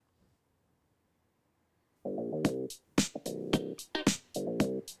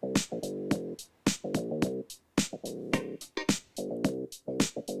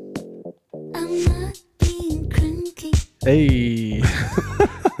Hey.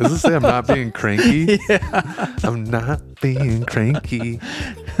 Does it say I'm not being cranky? Yeah. I'm not being cranky.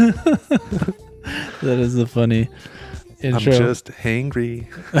 That is the funny intro. I'm just hangry.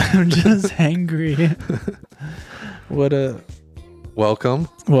 I'm just hangry. What a Welcome.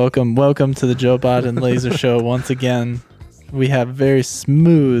 welcome to the Joe Bot and Laser Show once again. We have very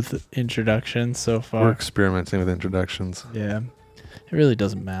smooth introductions so We're far. experimenting with introductions. Yeah. It really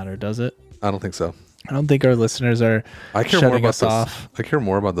doesn't matter, does it? I don't think so. I don't think our listeners are I care more shutting about us this. off. I care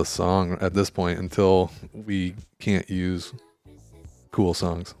more about the song at this point until we can't use cool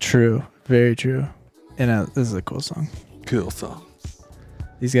songs. True. Very true. And this is a cool song. Cool song.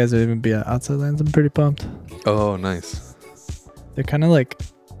 These guys are even be at Outside Lands. I'm pretty pumped. Oh, nice. They're kind of like,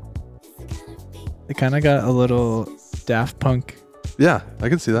 they kind of got a little Daft Punk Yeah, I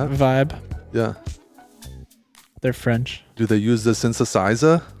can see that. vibe. Yeah. They're French. Do they use the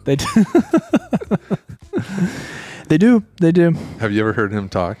synthesizer? They do. They do. They do. Have you ever heard him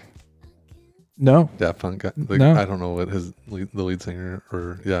talk? No. Daft Punk. Like, No. I don't know what the lead singer,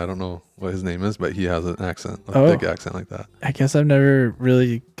 I don't know what his name is, but he has an accent, a Oh. big accent like that. I guess I've never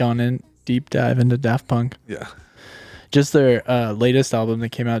really gone in deep dive into Daft Punk. Yeah. Just their latest album that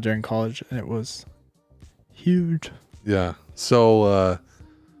came out during college, and it was huge. Yeah. So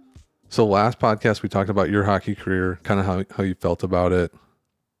last podcast we talked about your hockey career, kind of how you felt about it,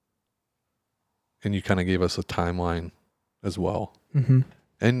 and you kind of gave us a timeline as well. Mm-hmm.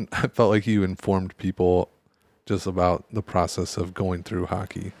 And I felt like you informed people just about the process of going through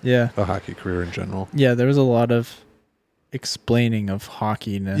hockey, Yeah. a hockey career in general. Yeah, there was a lot of explaining of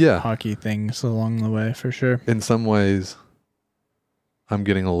hockey and Yeah. hockey things along the way, for sure. In some ways, I'm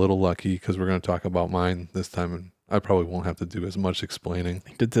getting a little lucky because we're going to talk about mine this time, and I probably won't have to do as much explaining.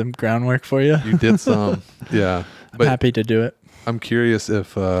 Did some groundwork for you. You did some, yeah. I'm But happy to do it. I'm curious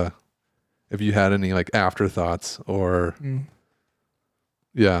if you had any like afterthoughts or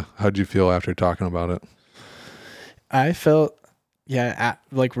yeah, how'd you feel after talking about it? I felt,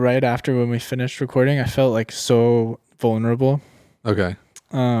 like right after when we finished recording, I felt like so vulnerable. Okay.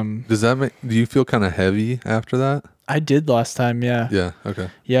 Do You feel kind of heavy after that? I did last time, yeah. Yeah. Okay.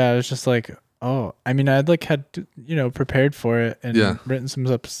 Yeah, I was just like, oh, I mean, I had like prepared for it and Yeah. written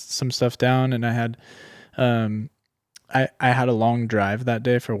some stuff down, and I had, I had a long drive that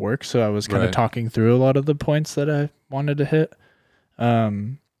day for work, so I was kind of Right. talking through a lot of the points that I wanted to hit,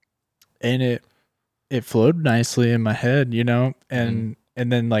 and it flowed nicely in my head, and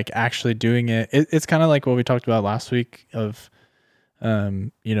then like actually doing it's kind of like what we talked about last week of,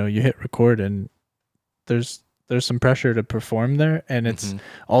 you hit record and there's some pressure to perform there, and it's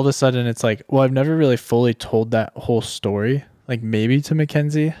all of a sudden it's like, well, I've never really fully told that whole story, like maybe to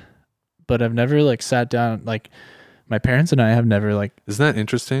Mackenzie, but I've never like sat down, like my parents and I have never like, Isn't that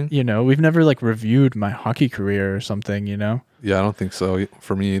interesting? we've never like reviewed my hockey career or something, Yeah, I don't think so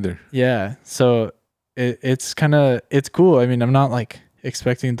for me either. Yeah. So it's cool. I mean, I'm not like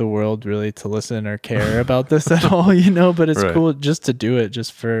expecting the world really to listen or care about this at all, but it's Right. cool just to do it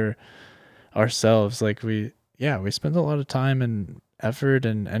just for ourselves. Like we spend a lot of time and effort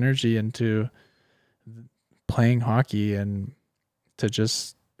and energy into playing hockey, and it's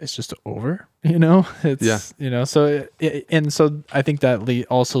just over, it's, Yeah. so so I think that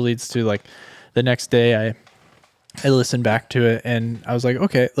also leads to like the next day I listened back to it and I was like,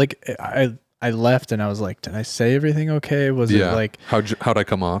 okay, like I left and I was like, did I say everything okay? Was it like, how'd I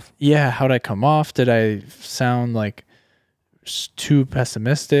come off? yeah, how'd I come off? Did I sound like too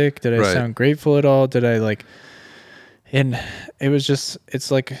pessimistic? Did I Right. sound grateful at all? Did I like, and it was just,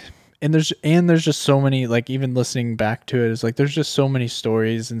 it's like, and there's just so many, like even listening back to it is like, there's just so many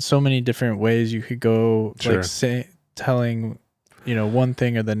stories and so many different ways you could go, Sure. like telling, one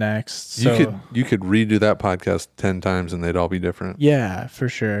thing or the next. So, You could redo that podcast 10 times and they'd all be different. yeah, for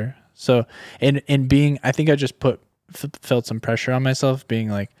sure. So, and being, I think I just felt some pressure on myself being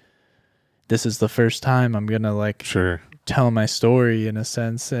like, this is the first time I'm going to like Sure. tell my story in a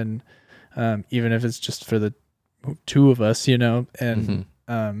sense. And, even if it's just for the two of us, and,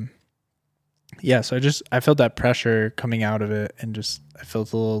 yeah, so I felt that pressure coming out of it, and just, I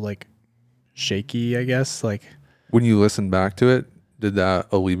felt a little like shaky, I guess. Like, When you listen back to it, did that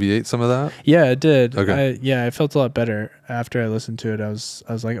alleviate some of that? yeah, it did. Okay. I felt a lot better after I listened to it. I was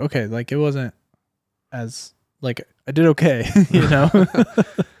like, okay, like it wasn't as like I did okay,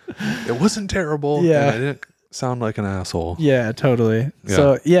 It wasn't terrible. Yeah. And I didn't sound like an asshole. Yeah, totally. Yeah.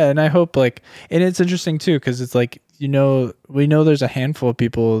 So yeah, and I hope like, and it's interesting too, because it's like, we know there's a handful of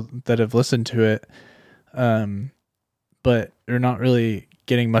people that have listened to it, but they're not really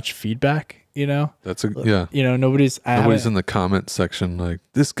getting much feedback. That's yeah. Nobody's in the comment section like,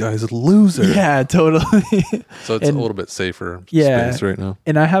 this guy's a loser. Yeah, totally. So it's a little bit safer space right now.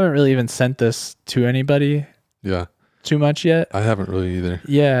 And I haven't really even sent this to anybody too much yet. I haven't really either.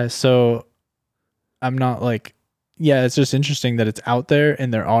 Yeah, so I'm not like, it's just interesting that it's out there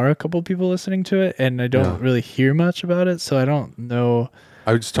and there are a couple people listening to it, and I don't really hear much about it, so I don't know.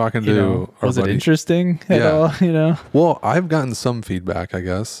 I was talking to our was buddy. It interesting at all, Well, I've gotten some feedback, I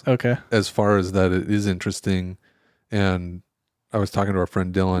guess. Okay. As far as that it is interesting, and I was talking to our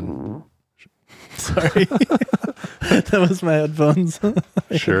friend Dylan. Sorry. That was my headphones.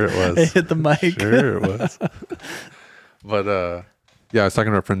 Sure it was. I hit the mic. Sure it was. But I was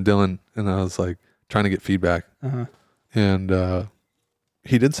talking to our friend Dylan, and I was like trying to get feedback. Uh-huh. And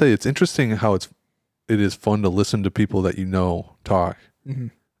he did say it's interesting how it is fun to listen to people that talk. Mm-hmm.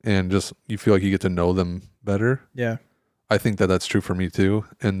 And just you feel like you get to know them better. Yeah. I think that that's true for me too.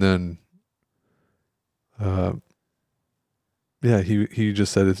 And then he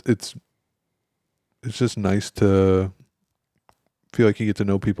just said it's just nice to feel like you get to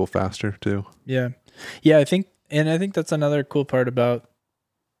know people faster too. Yeah. I think that's another cool part about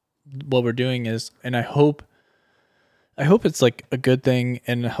what we're doing is, and I hope it's like a good thing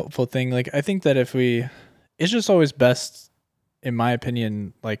and a helpful thing. Like, I think that it's just always best, in my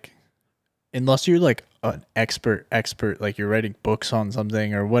opinion, like, unless you're like an expert, like you're writing books on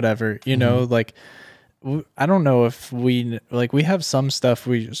something or whatever, like, I don't know if we have some stuff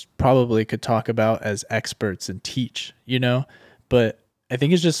we just probably could talk about as experts and teach, but I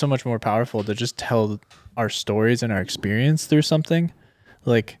think it's just so much more powerful to just tell our stories and our experience through something.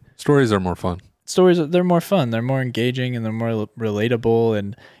 Like, stories are more fun. They're more fun, they're more engaging, and they're more relatable.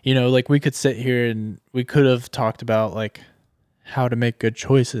 And like, we could sit here and we could have talked about like how to make good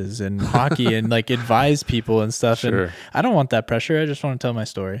choices in hockey and like advise people and stuff. Sure. And I don't want that pressure. I just want to tell my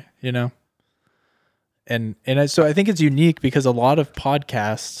story, so I think it's unique because a lot of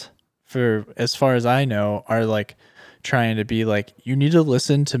podcasts, for as far as I know, are like trying to be like, you need to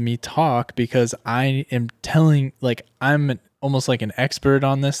listen to me talk because I am telling, like, I'm almost like an expert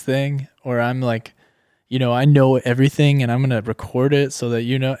on this thing, or I'm like, I know everything and I'm going to record it so that,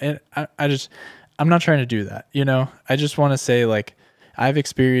 and I'm not trying to do that. I just want to say, like, I've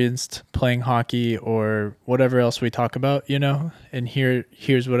experienced playing hockey or whatever else we talk about, and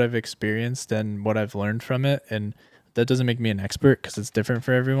here's what I've experienced and what I've learned from it. And that doesn't make me an expert because it's different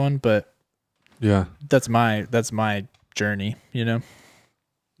for everyone, but yeah, that's my journey,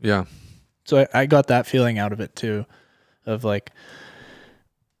 Yeah. So I got that feeling out of it too, of like,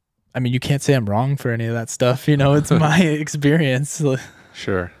 I mean, you can't say I'm wrong for any of that stuff, it's my experience.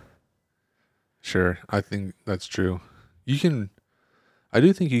 Sure. I think that's true. I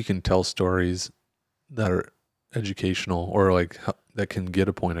do think you can tell stories that are educational or like that can get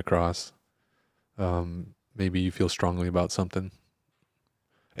a point across. Maybe you feel strongly about something.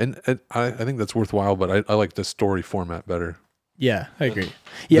 And I think that's worthwhile, but I like the story format better. Yeah, I agree.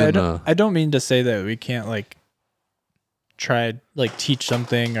 Yeah, I don't mean to say that we can't like try like teach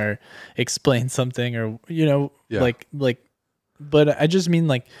something or explain something or like, but I just mean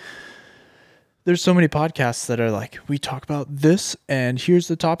like, there's so many podcasts that are like, we talk about this and here's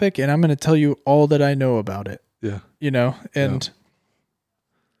the topic and I'm going to tell you all that I know about it. Yeah. And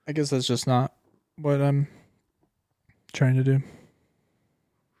I guess that's just not what I'm trying to do.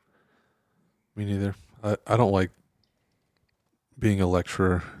 Me neither. I don't like being a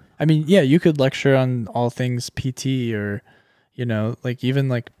lecturer. I mean, yeah, you could lecture on all things PT or, like even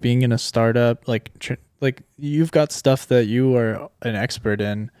like being in a startup, like you've got stuff that you are an expert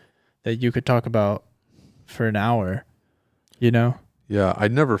in that you could talk about for an hour, Yeah,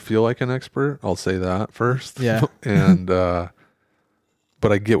 I'd never feel like an expert. I'll say that first. Yeah. And, but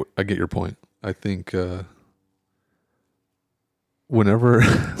I get your point. I think, whenever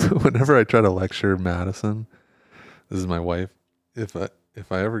I try to lecture Madison, this is my wife, if I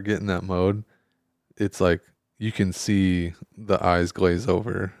ever get in that mode, it's like you can see the eyes glaze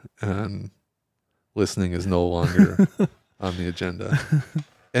over and listening is no longer on the agenda.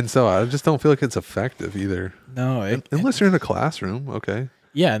 And so I just don't feel like it's effective either. No, unless you're in a classroom, okay.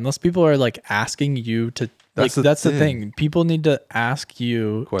 Yeah, unless people are like asking you to. That's the thing. People need to ask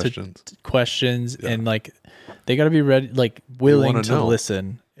you questions, yeah. And like they got to be ready, like willing to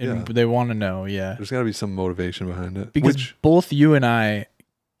listen, and they want to know. Yeah, there's got to be some motivation behind it. Because both you and I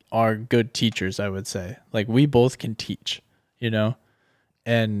are good teachers, I would say. Like we both can teach,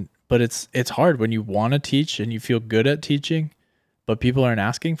 but it's hard when you want to teach and you feel good at teaching, but people aren't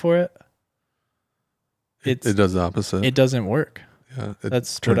asking for it. It does the opposite. It doesn't work. Yeah,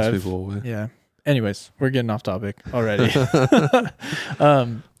 that's turns what people away. Yeah, Anyways, we're getting off topic already. All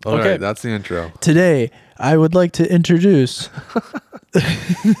Okay. right, that's the intro. Today, I would like to introduce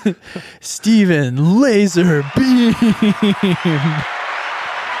Steven Laser Beam.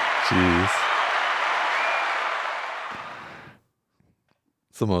 Jeez.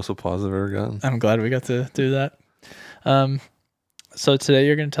 It's the most applause I've ever gotten. I'm glad we got to do that. So today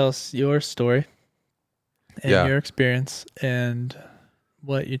you're going to tell us your story and Yeah. your experience and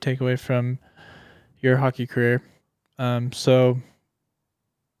what you take away from your hockey career. So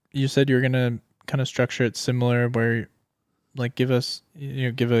you said you're going to kind of structure it similar where like give us,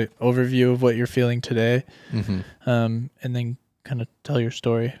 give an overview of what you're feeling today. Mm-hmm. And then kind of tell your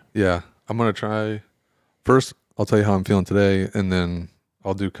story. Yeah, I'm going to try. First, I'll tell you how I'm feeling today, and then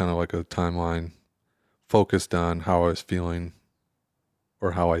I'll do kind of like a timeline focused on how I was feeling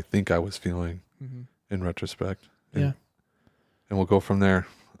or how I think I was feeling in retrospect. And we'll go from there.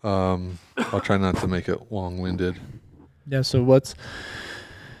 I'll try not to make it long-winded. Yeah, so what's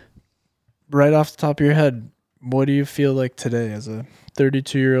right off the top of your head, what do you feel like today as a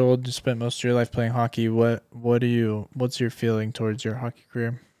 32-year-old? You spent most of your life playing hockey. What's your feeling towards your hockey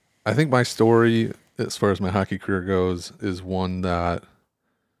career? I think my story, as far as my hockey career goes, is one that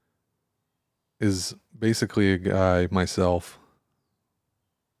is basically a guy, myself,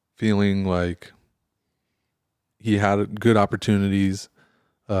 feeling like he had good opportunities,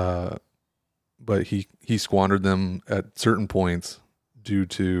 but he squandered them at certain points due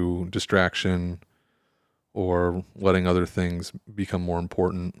to distraction or letting other things become more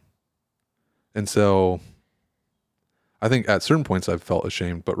important. And so I think at certain points I've felt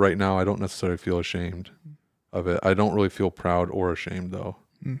ashamed, but right now I don't necessarily feel ashamed of it. I don't really feel proud or ashamed though.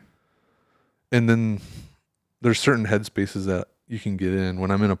 And then there's certain headspaces that you can get in.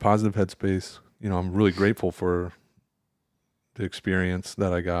 When I'm in a positive headspace, I'm really grateful for the experience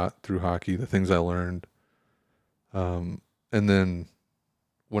that I got through hockey, the things I learned. And then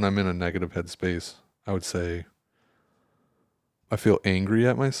when I'm in a negative headspace, I would say I feel angry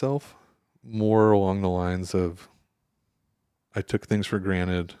at myself, more along the lines of I took things for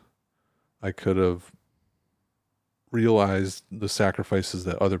granted. I could have realized the sacrifices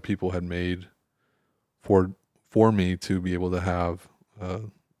that other people had made for me to be able to have a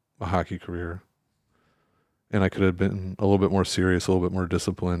hockey career. And I could have been a little bit more serious, a little bit more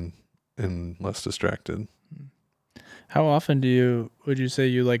disciplined, and less distracted. How often would you say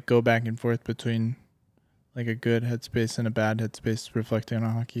you like go back and forth between like a good headspace and a bad headspace reflecting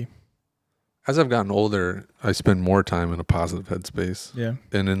on hockey? As I've gotten older, I spend more time in a positive headspace. Yeah.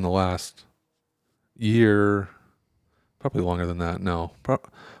 And in the last year, probably longer than that, no,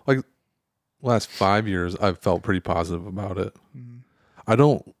 like last 5 years, I've felt pretty positive about it. I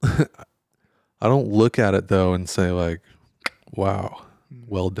don't look at it though and say like, wow,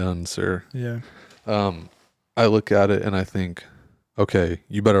 well done, sir. Yeah. I look at it and I think, okay,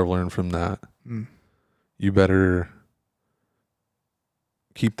 you better learn from that. You better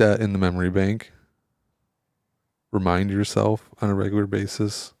keep that in the memory bank. Remind yourself on a regular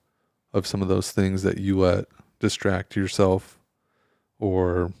basis of some of those things that you let distract yourself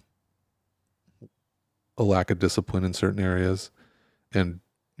or a lack of discipline in certain areas, and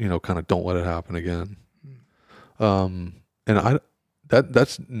kind of don't let it happen again. And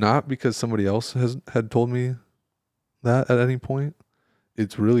that's not because somebody else had told me that at any point.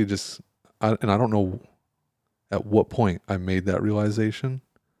 It's really just and I don't know at what point I made that realization.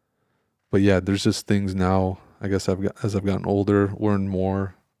 But yeah, there's just things now, I guess as I've gotten older, learned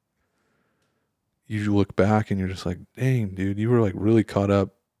more. You look back and you're just like, dang, dude, you were like really caught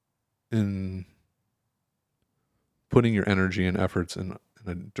up in putting your energy and efforts in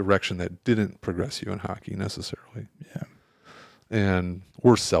a direction that didn't progress you in hockey necessarily. Yeah. And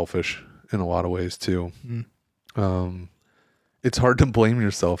we're selfish in a lot of ways too. It's hard to blame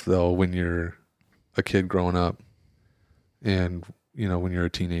yourself though when you're a kid growing up and when you're a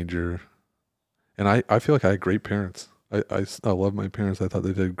teenager. And I feel like I had great parents. I love my parents. I thought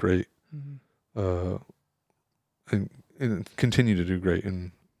they did great. And continue to do great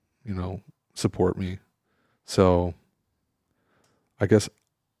and support me. So I guess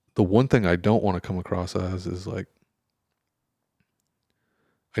the one thing I don't want to come across as is like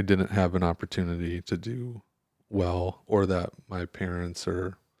I didn't have an opportunity to do well, or that my parents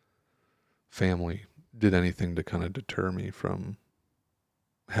or family did anything to kind of deter me from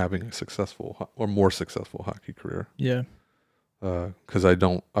having a successful or more successful hockey career. Yeah. Because I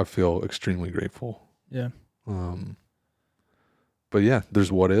feel extremely grateful. Yeah. But yeah,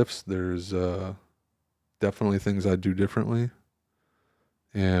 there's what ifs. There's definitely things I'd do differently.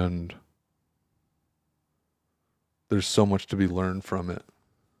 And there's so much to be learned from it.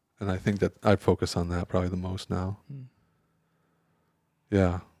 And I think that I focus on that probably the most now. Mm.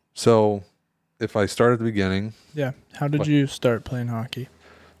 Yeah. So if I start at the beginning, Yeah. How did What? you start playing hockey?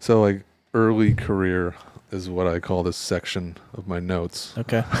 so like early career is what I call this section of my notes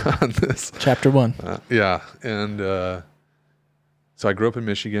Okay. on this. Chapter 1. Yeah. And so I grew up in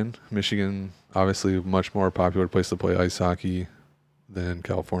Michigan. Michigan, obviously, a much more popular place to play ice hockey than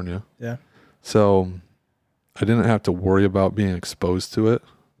California. Yeah. So I didn't have to worry about being exposed to it.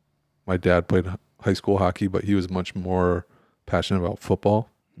 My dad played high school hockey, but he was much more passionate about football.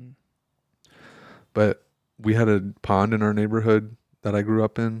 Mm. But we had a pond in our neighborhood that I grew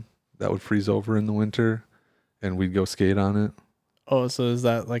up in that would freeze over in the winter, and we'd go skate on it. Oh, so is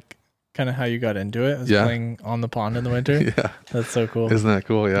that like kind of how you got into it? Is Yeah. playing on the pond in the winter? Yeah. That's so cool. Isn't that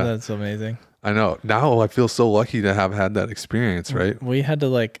cool? Yeah. That's amazing. I know. Now I feel so lucky to have had that experience, right? We had to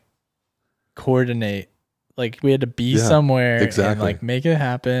like coordinate. Like we had to be Yeah, somewhere and exactly. like make it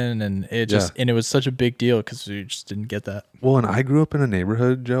happen, and it just and it was such a big deal because we just didn't get that. Well, and I grew up in a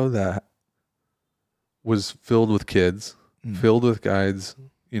neighborhood, Joe, that was filled with kids, filled with guys,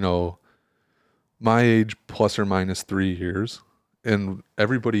 my age plus or minus 3 years, and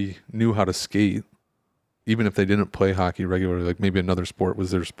everybody knew how to skate, even if they didn't play hockey regularly. Like maybe another sport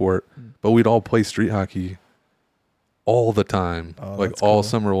was their sport, but we'd all play street hockey all the time, like all cool.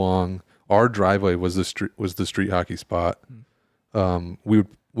 summer long. Our driveway was the street hockey spot. We would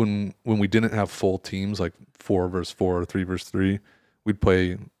when we didn't have full teams like 4 versus 4 or 3 versus 3, we'd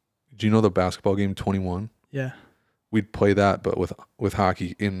play. Do you know the basketball game 21? Yeah. We'd play that, but with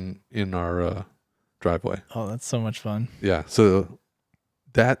hockey in our driveway. Oh, that's so much fun. Yeah. So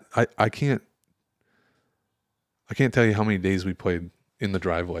that I can't tell you how many days we played in the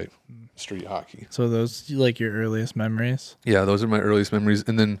driveway street hockey. So those like your earliest memories? Yeah, those are my earliest memories.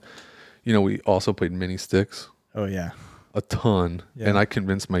 And then, we also played mini sticks Oh yeah. a ton. Yeah. And I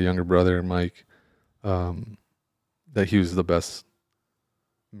convinced my younger brother, Mike, that he was the best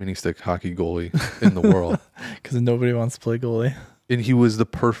mini stick hockey goalie in the world. Because nobody wants to play goalie. And he was the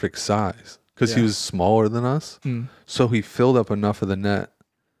perfect size because he Yeah. was smaller than us. So he filled up enough of the net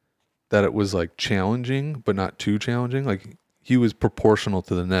that it was like challenging, but not too challenging. Like he was proportional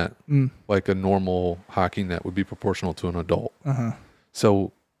to the net, like a normal hockey net would be proportional to an adult.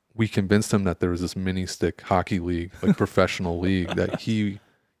 So we convinced him that there was this mini stick hockey league, like professional league, that he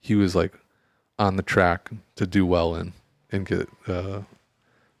was like on the track to do well in and get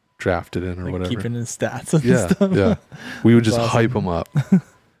drafted in or Like whatever. keeping his stats and Yeah, stuff. yeah. We would just That's hype him up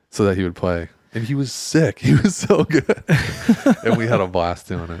so that he would play. And he was sick. He was so good. And we had a blast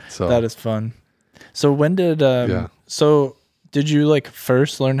doing it. So That is fun. So when did Yeah. so did you like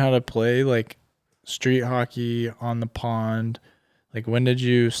first learn how to play like street hockey on the pond? Like when did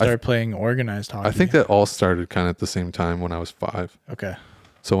you start playing organized hockey? I think that all started kind of at the same time when I was 5. Okay.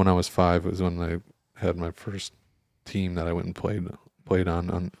 So when I was 5 was when I had my first team that I went and played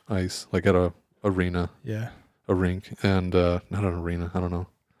on ice, like at a arena, Yeah. a rink, and not an arena. I don't know.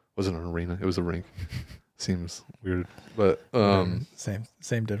 It wasn't an arena. It was a rink. Seems weird, but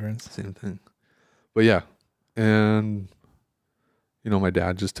Same difference. same thing. But yeah, and my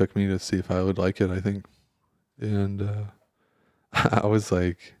dad just took me to see if I would like it, I think, and I was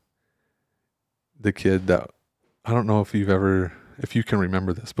like the kid that I don't know if you can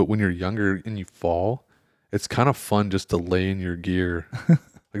remember this, but when you're younger and you fall, it's kind of fun just to lay in your gear.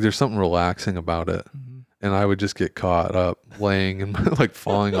 Like there's something relaxing about it. And I would just get caught up laying and like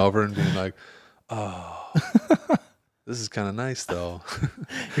falling over and being like, oh, this is kind of nice though.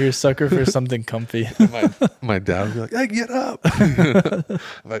 You're a sucker for something comfy. My dad would be like, hey, get up. I'm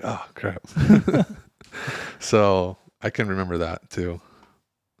like, oh, crap. So I can remember that too.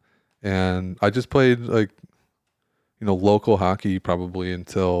 And I just played like, local hockey probably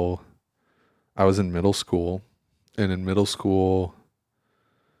until I was in middle school. And in middle school,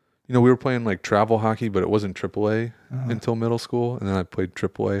 we were playing like travel hockey, but it wasn't AAA until middle school. And then I played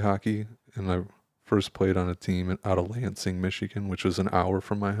AAA hockey, and I first played on a team out of Lansing, Michigan, which was an hour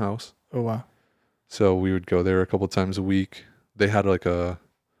from my house. Oh wow. So we would go there a couple times a week. They had like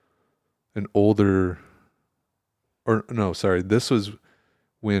this was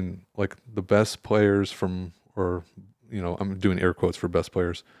when like the best players from, or, I'm doing air quotes for best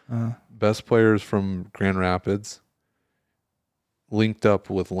players, best players from Grand Rapids linked up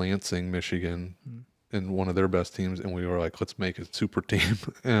with Lansing, Michigan, in one of their best teams, and we were like, let's make a super team.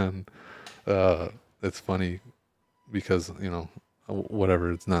 And it's funny because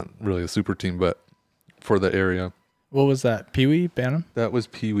whatever, it's not really a super team, but for the area. What was that? Pee Wee Bantam? That was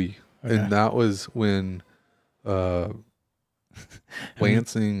Pee Wee. Okay. And that was when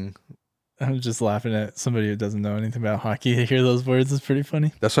Lansing I'm just laughing at somebody who doesn't know anything about hockey. To hear those words is pretty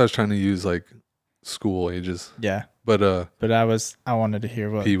funny. That's why I was trying to use like school ages. Yeah, But I wanted to hear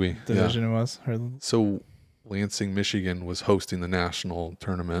what Pee Wee. division it was. So Lansing, Michigan was hosting the national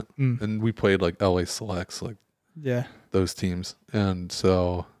tournament, Mm, and we played like LA Selects, like yeah, those teams. And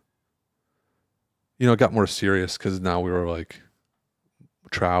so, it got more serious because now we were like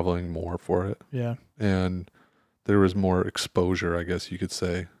traveling more for it, yeah, and there was more exposure, I guess you could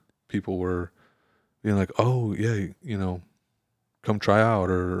say. People were being like, "Oh yeah, come try out,"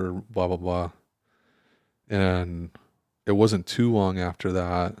 or blah blah blah. And it wasn't too long after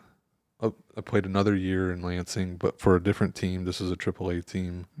that. I played another year in Lansing, but for a different team. This is a AAA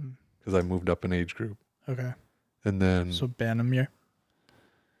team because I moved up in age group. okay. And then, So Bantam year.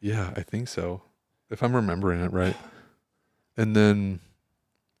 yeah, I think so, if I'm remembering it right. And then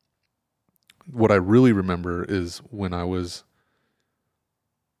what I really remember is when I was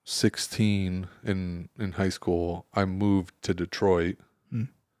 16 in high school, I moved to Detroit. Mm.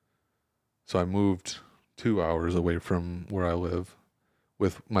 So I moved 2 hours away from where I live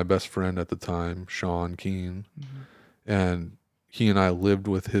with my best friend at the time, Sean Keene. Mm-hmm. And he and I lived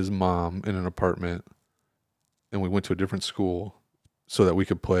with his mom in an apartment, and we went to a different school so that we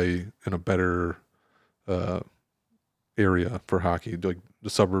could play in a better area for hockey. Like the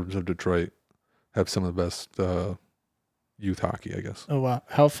suburbs of Detroit have some of the best youth hockey, I guess. Oh wow,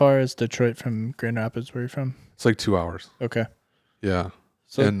 how far is Detroit from Grand Rapids? Where are you from? It's like 2 hours. Okay, Yeah.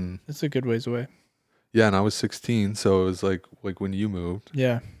 so And it's a good ways away. yeah, and I was 16, so it was like when you moved.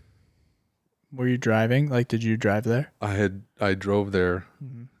 Yeah. Were you driving? Like, did you drive there? I drove there,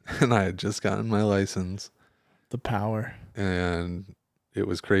 and I had just gotten my license, The power. and it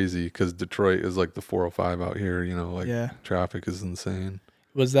was crazy because Detroit is like the 405 out here. Yeah. Traffic is insane.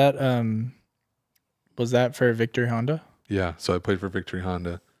 Was that for Victory Honda Yeah, so I played for Victory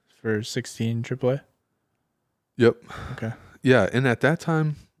Honda. for 16 AAA? Yep. Okay. Yeah, and at that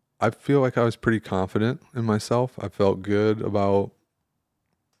time, I feel like I was pretty confident in myself. I felt good about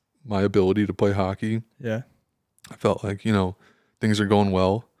my ability to play hockey. Yeah. I felt like, things are going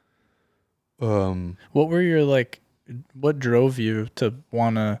well. What were your what drove you to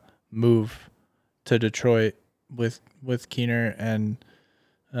want to move to Detroit with Keener and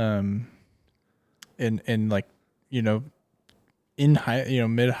in like, in high,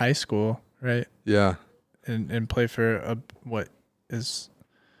 mid high school, right? Yeah. And play for what is,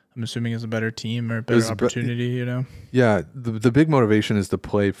 I'm assuming, is a better team or a better opportunity, Yeah, the big motivation is to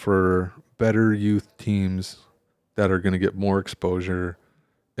play for better youth teams that are going to get more exposure,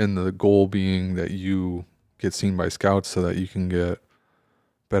 and the goal being that you get seen by scouts so that you can get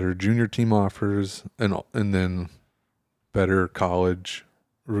better junior team offers and then better college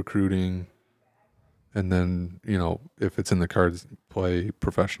recruiting, and then if it's in the cards, play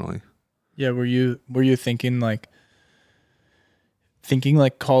professionally. Yeah, were you thinking like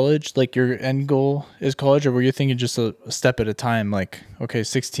college, like your end goal is college, or were you thinking just a step at a time, like, okay,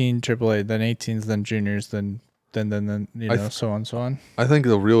 16 AAA, then 18s, then juniors, then so on? I think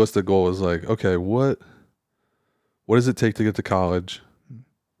the realistic goal is like, okay, what does it take to get to college,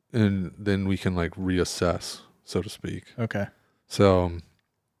 and then we can like reassess, so to speak. Okay. So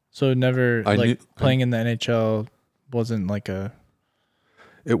never playing in the NHL wasn't like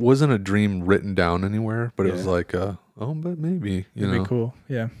it wasn't a dream written down anywhere, but it was Yeah. like but maybe, it'd be cool.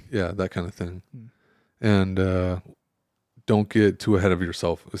 Yeah. Yeah, that kind of thing. And don't get too ahead of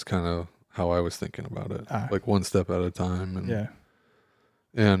yourself is kind of how I was thinking about it. Like one step at a time. And Yeah.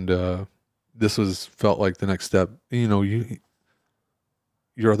 And this felt like the next step.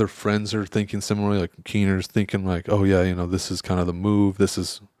 Your other friends are thinking similarly, like Keener's thinking like, oh yeah, this is kind of the move. This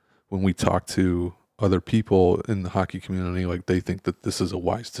is when we talk to other people in the hockey community, like they think that this is a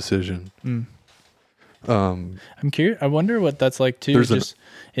wise decision. I'm curious. I wonder what that's like too. Just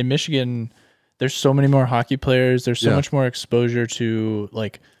in Michigan, there's so many more hockey players. There's so much more exposure to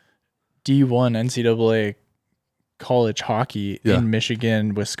like D1 NCAA college hockey in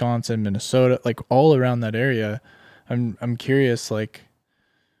Michigan, Wisconsin, Minnesota, like all around that area. I'm curious, like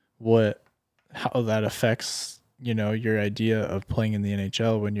how that affects, your idea of playing in the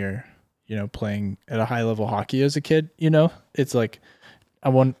NHL when you're, playing at a high level hockey as a kid. It's like,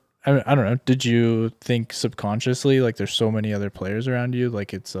 I don't know. Did you think subconsciously, like there's so many other players around you,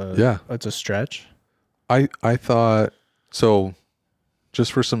 like it's a stretch? I thought so.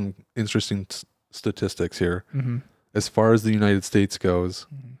 Just for some interesting statistics here, as far as the United States goes,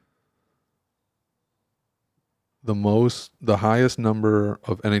 the highest number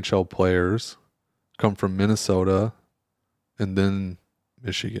of NHL players come from Minnesota, and then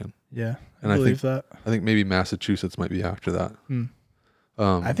Michigan. Yeah, I believe that. I think maybe Massachusetts might be after that.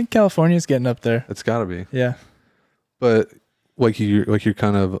 I think California's getting up there. It's got to be. Yeah. But like you're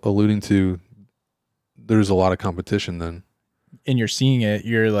kind of alluding to, there's a lot of competition then. And you're seeing it.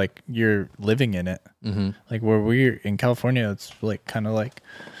 You're living in it. Mm-hmm. Like where we're in California, it's like kind of like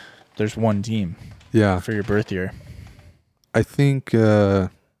there's one team. Yeah. For your birth year. I think, yeah,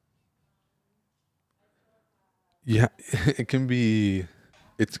 it can be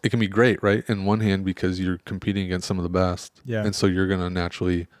great, right? In one hand, because you're competing against some of the best. Yeah. And so you're going to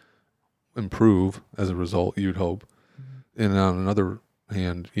naturally improve as a result, you'd hope. Mm-hmm. And on another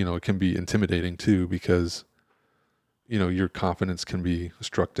hand, it can be intimidating too, because, your confidence can be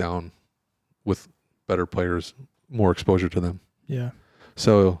struck down with better players, more exposure to them. Yeah.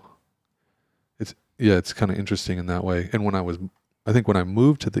 So it's kind of interesting in that way. And when I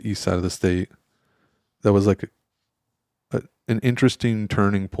moved to the east side of the state, that was like an interesting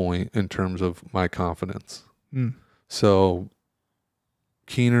turning point in terms of my confidence. Mm. So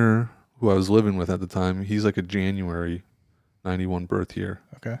Keener, who I was living with at the time, he's like a January 91 birth year.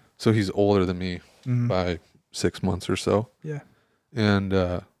 Okay. So he's older than me by 6 months or so. Yeah.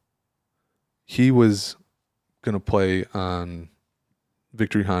 And he was going to play on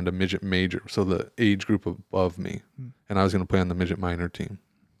Victory Honda Midget Major, so the age group above me. And I was going to play on the Midget Minor team.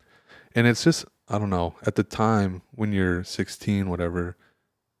 And it's just, I don't know, at the time when you're 16, whatever,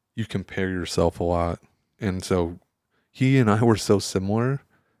 you compare yourself a lot. And so he and I were so similar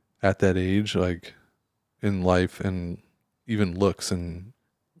at that age, like in life and even looks and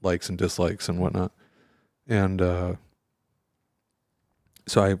likes and dislikes and whatnot. And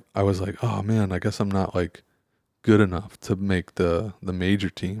so I was like, oh man, I guess I'm not like good enough to make the major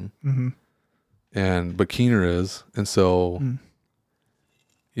team. Mm-hmm. But Keener is. And so,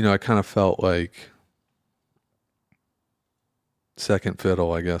 I kind of felt like second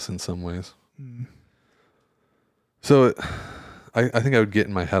fiddle, I guess, in some ways. So I think I would get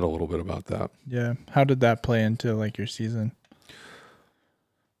in my head a little bit about that. Yeah. How did that play into like your season?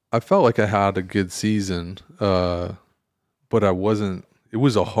 I felt like I had a good season, but I wasn't. It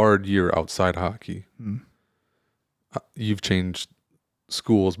was a hard year outside hockey. You've changed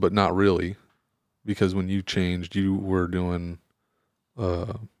schools, but not really, because when you changed, you were doing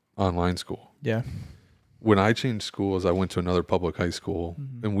online school. Yeah. When I changed schools, I went to another public high school,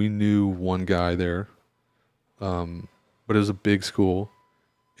 and we knew one guy there, but it was a big school,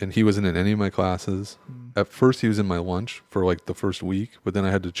 and he wasn't in any of my classes. At first, he was in my lunch for like the first week, but then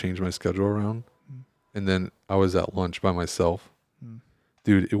I had to change my schedule around, and then I was at lunch by myself.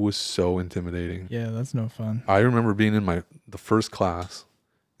 Dude, it was so intimidating. Yeah, that's no fun. I remember being in the first class.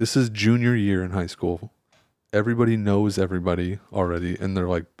 This is junior year in high school. Everybody knows everybody already, and their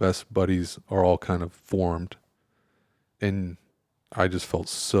like best buddies are all kind of formed. And I just felt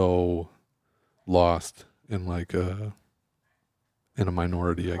so lost in like in a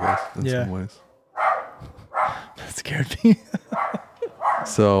minority, I guess, in some ways. That scared me.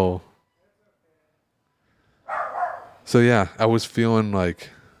 So yeah, I was feeling like,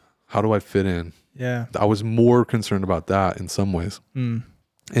 how do I fit in? Yeah. I was more concerned about that in some ways. And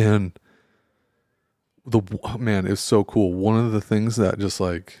man, it was so cool. One of the things that just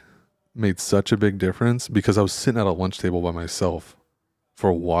like made such a big difference, because I was sitting at a lunch table by myself for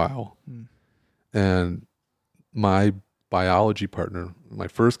a while. And my biology partner, my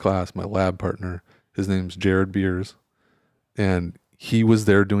first class, my lab partner, his name's Jared Beers. And he was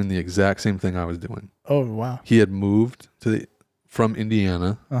there doing the exact same thing I was doing. Oh, wow. He had moved from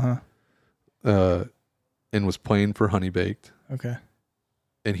Indiana and was playing for Honey Baked. Okay.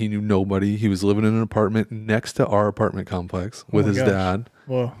 And he knew nobody. He was living in an apartment next to our apartment complex with his dad.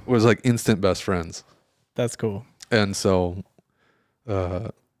 Whoa. Was like instant best friends. That's cool. And so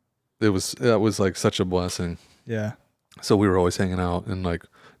that was like such a blessing. Yeah. So we were always hanging out, and like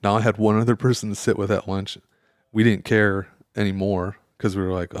now I had one other person to sit with at lunch. We didn't care anymore because we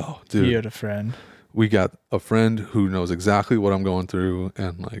were like, oh, dude. You had a friend. We got a friend who knows exactly what I'm going through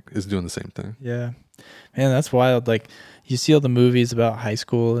and like is doing the same thing. Yeah. Man, that's wild. Like you see all the movies about high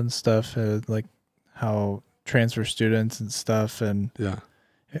school and stuff, like how transfer students and stuff. And yeah,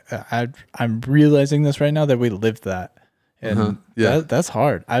 I'm realizing this right now that we lived that. And that's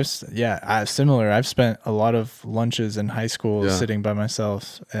hard. I've similar. I've spent a lot of lunches in high school sitting by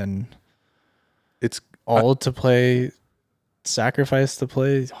myself, and it's all to play, sacrifice to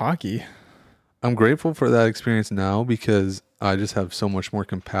play hockey. I'm grateful for that experience now, because I just have so much more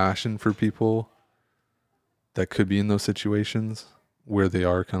compassion for people that could be in those situations where they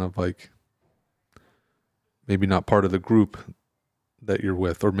are kind of like maybe not part of the group that you're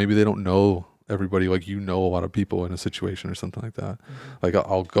with, or maybe they don't know everybody, like, a lot of people in a situation or something like that. Like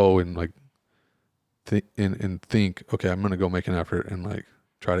I'll go and like think, okay, I'm gonna go make an effort and like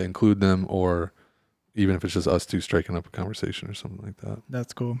try to include them, or even if it's just us two striking up a conversation or something like that.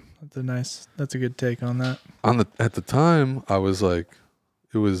 That's cool. That's a good take on that. At the time, I was like,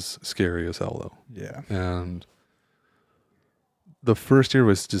 it was scary as hell though. Yeah. And the first year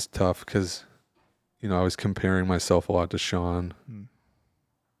was just tough because, you know, I was comparing myself a lot to Sean,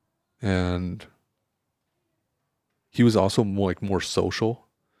 and he was also more social.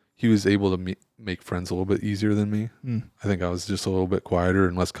 He was able to make friends a little bit easier than me. I think I was just a little bit quieter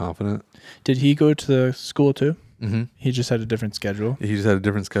and less confident. Did he go to the school too? Mm-hmm. He just had a different schedule. He just had a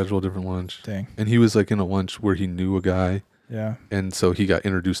different schedule, different lunch. Dang. And he was like in a lunch where he knew a guy. Yeah. And so he got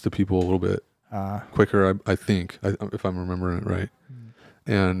introduced to people a little bit quicker, I think, if I'm remembering it right.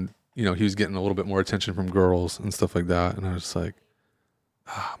 And, you know, he was getting a little bit more attention from girls and stuff like that. And I was just like,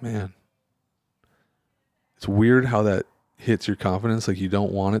 man. It's weird how that hits your confidence. Like, you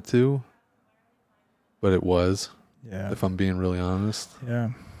don't want it to, but it was. Yeah. If I'm being really honest.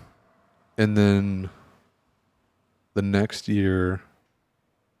 Yeah. And then the next year,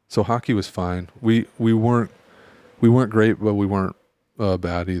 so hockey was fine. We weren't great, but we weren't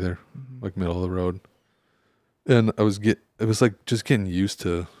bad either. Like middle of the road. And it was like just getting used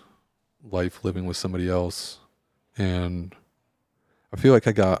to life living with somebody else. And I feel like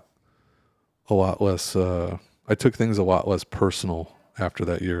I got a lot less, I took things a lot less personal after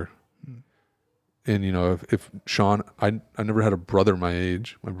that year. And, you know, if Sean, I never had a brother my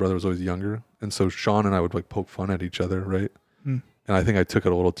age. My brother was always younger. And so Sean and I would like poke fun at each other, right? And I think I took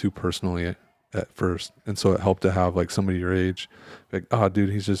it a little too personally at first. And so it helped to have like somebody your age, like, oh, dude,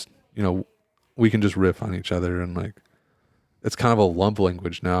 he's just, you know, we can just riff on each other. And like, it's kind of a lump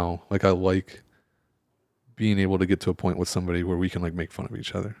language now. Like, I like being able to get to a point with somebody where we can like make fun of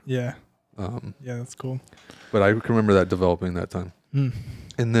each other. Yeah. Yeah, that's cool. But I can remember that developing that time.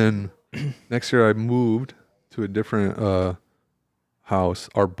 And then next year I moved to a different house.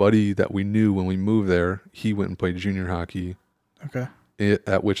 Our buddy that we knew when we moved there, he went and played junior hockey. Okay.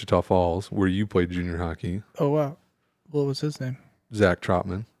 At Wichita Falls, where you played junior hockey. Oh, wow. What was his name? Zach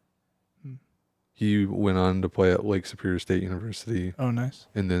Trotman. He went on to play at Lake Superior State University. Oh, nice.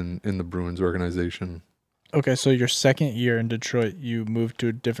 And then in the Bruins organization. Okay, so your second year in Detroit, you moved to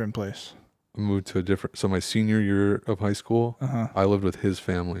a different place. I moved to so my senior year of high school, I lived with his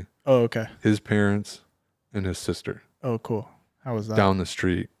family. Oh, okay. His parents and his sister. Oh, cool. How was that? Down the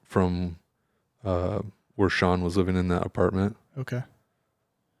street from where Sean was living in that apartment. Okay.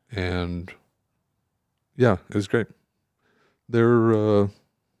 And yeah, it was great. They're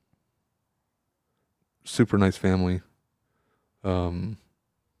super nice family. I don't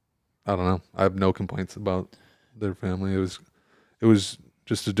know. I have no complaints about their family. It was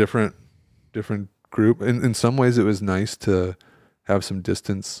just a different group. And in some ways it was nice to have some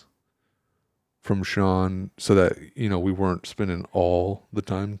distance from Sean so that, you know, we weren't spending all the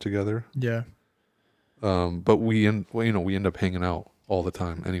time together. Yeah. But we end up hanging out all the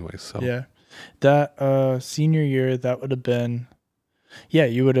time anyway. So yeah, that senior year, that would have been, yeah,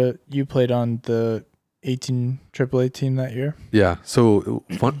 you played on the 18 AAA team that year. Yeah. So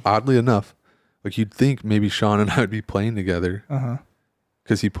oddly enough, like you'd think maybe Sean and I would be playing together.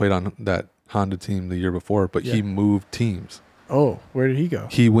 Because he played on that Honda team the year before, but he moved teams. Oh, where did he go?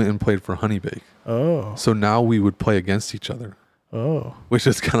 He went and played for Honeybake. Oh. So now we would play against each other. Oh. Which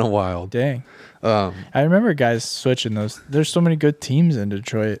is kind of wild. Dang. I remember guys switching those. There's so many good teams in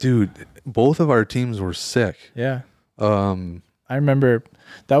Detroit. Dude, both of our teams were sick. Yeah. I remember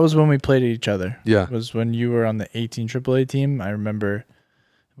that was when we played each other. Yeah. It was when you were on the 18 AAA team. I remember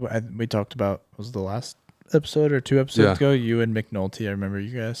we talked about, was the last episode or 2 episodes ago, you and McNulty. I remember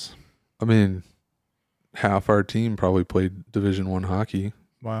you guys. I mean, half our team probably played Division I hockey.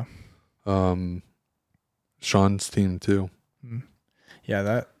 Wow. Sean's team too. Yeah,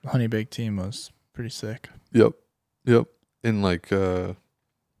 that Honeybake team was pretty sick. Yep. And like it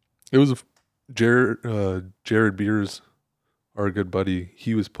was Jared Beers, our good buddy,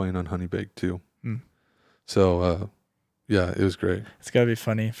 he was playing on Honeybake too. So yeah, it was great. It's gotta be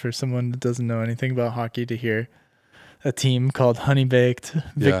funny for someone that doesn't know anything about hockey to hear a team called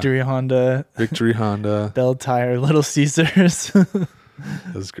Honeybaked, Victory Honda, Bell Tire, Little Caesars.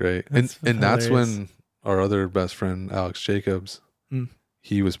 That's great. And that's when our other best friend, Alex Jacobs,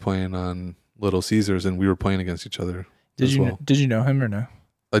 he was playing on Little Caesars and we were playing against each other. Did you know him or no?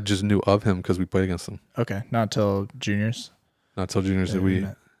 I just knew of him because we played against him. Okay. Not till juniors? Not till juniors that we...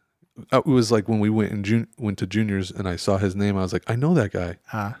 It was like when we went to juniors and I saw his name, I was like, I know that guy.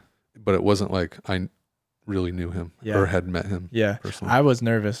 But it wasn't like I really knew him or had met him. Yeah. Personally. I was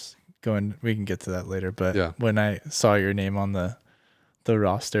nervous going, we can get to that later, but when I saw your name on the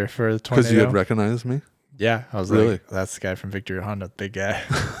roster for the Tornado. Because you had recognized me? Yeah, I was Really? like, that's the guy from Victory Honda, big guy.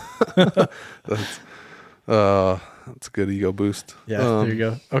 That's that's a good ego boost. Yeah, there you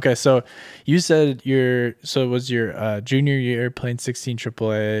go. Okay, so you said it was your junior year playing 16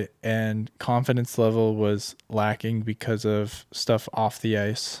 AAA, and confidence level was lacking because of stuff off the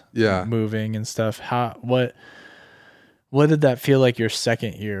ice, Yeah. moving and stuff. What did that feel like your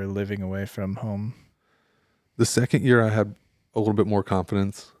second year living away from home? The second year I had a little bit more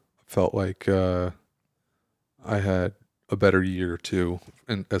confidence. Felt like I had a better year too,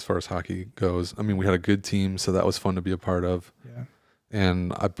 and as far as hockey goes. I mean, we had a good team, so that was fun to be a part of. Yeah.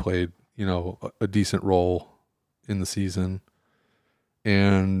 And I played, a decent role in the season.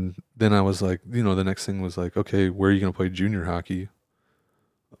 And then I was like, the next thing was like, okay, where are you going to play junior hockey?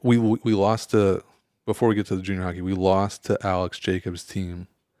 We lost before we get to the junior hockey, we lost to Alex Jacobs' team,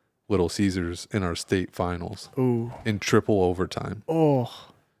 Little Caesars, in our state finals. Ooh. In triple overtime. Oh.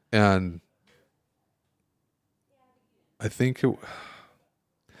 And I think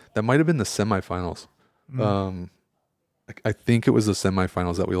that might have been the semifinals. I think it was the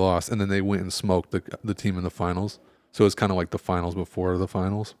semifinals that we lost, and then they went and smoked the team in the finals. So it's kind of like the finals before the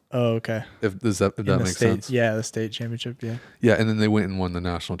finals. Oh, okay. If that makes sense. Yeah, the state championship. Yeah. Yeah, and then they went and won the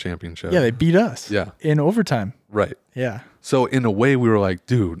national championship. Yeah, they beat us. Yeah. In overtime. Right. Yeah. So in a way, we were like,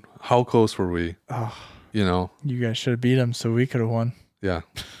 dude, how close were we? Oh. You guys should have beat them so we could have won. Yeah.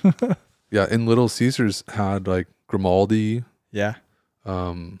 Yeah, and Little Caesars had like Grimaldi. Yeah.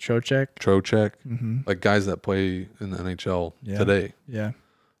 Trocheck, like guys that play in the NHL today. Yeah.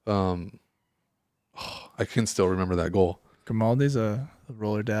 I can still remember that goal. Grimaldi's a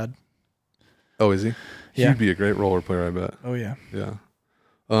roller dad. Oh, is he? Yeah. He'd be a great roller player, I bet. Oh yeah. Yeah.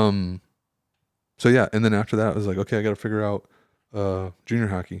 So yeah, and then after that, I was like, okay, I got to figure out junior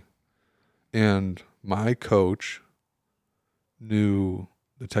hockey, and my coach knew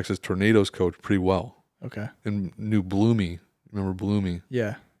the Texas Tornadoes coach pretty well. Okay. And knew Bloomy. Remember Bloomy?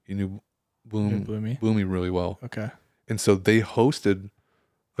 Yeah. He knew Bloomy really well. Okay. And so they hosted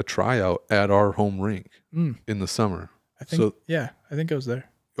a tryout at our home rink in the summer. I think I was there.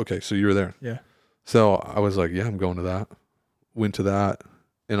 Okay, so you were there. Yeah. So I was like, yeah, I'm going to that. Went to that,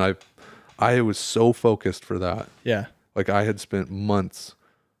 and I was so focused for that. Yeah. Like I had spent months,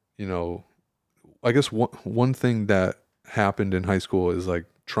 I guess one thing that happened in high school is like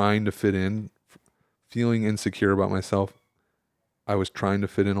trying to fit in, feeling insecure about myself. I was trying to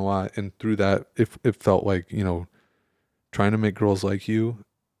fit in a lot, and through that, it felt like, trying to make girls like you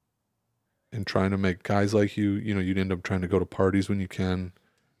and trying to make guys like you, you'd end up trying to go to parties when you can.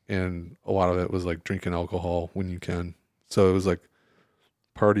 And a lot of it was like drinking alcohol when you can. So it was like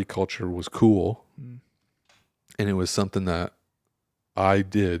party culture was cool. And it was something that I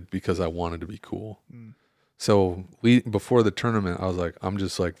did because I wanted to be cool. So before the tournament, I was like, I'm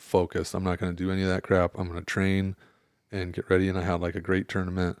just like focused. I'm not going to do any of that crap. I'm going to train and get ready. And I had like a great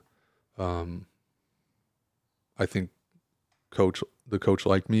tournament. I think the coach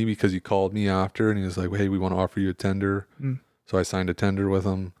liked me because he called me after and he was like, hey, we want to offer you a tender. So I signed a tender with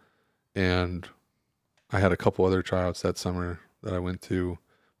him, and I had a couple other tryouts that summer that I went to,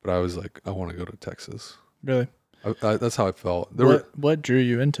 but I was like, I want to go to Texas. Really? That's how I felt. What drew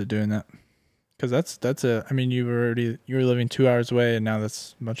you into doing that? Because you were living 2 hours away, and now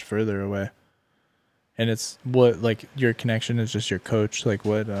that's much further away. And it's your connection is just your coach. Like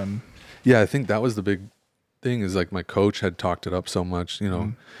what? Yeah, I think that was the big thing is like my coach had talked it up so much,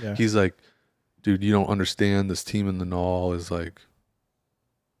 Yeah. He's like, dude, you don't understand, this team in the NAHL is like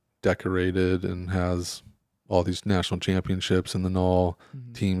decorated and has all these national championships in the NAHL,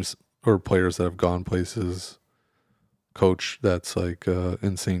 teams or players that have gone places, coach that's like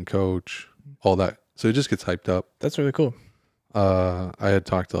insane coach, all that. So it just gets hyped up. That's really cool. I had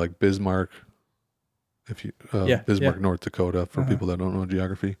talked to like Bismarck, Bismarck, North Dakota, for people that don't know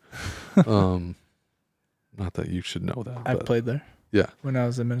geography. Not that you should know that. I played there. Yeah. When I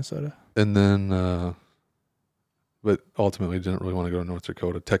was in Minnesota. And then, but ultimately didn't really want to go to North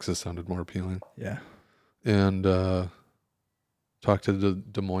Dakota. Texas sounded more appealing. Yeah. And talked to the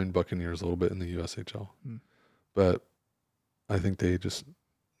Des Moines Buccaneers a little bit in the USHL. But I think they just,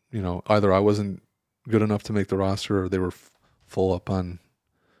 either I wasn't good enough to make the roster or they were full up on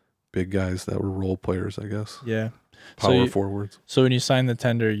big guys that were role players, I guess. Yeah. Power forwards. So when you signed the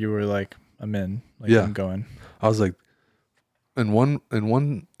tender, you were like, I'm in. Like, I'm going. I was like, in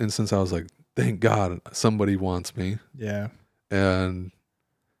one instance, I was like, thank God somebody wants me. Yeah. And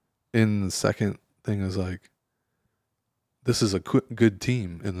in the second thing is like, this is a good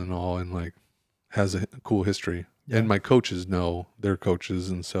team in the NAHL and like has a cool history. Yeah. And my coaches know their coaches,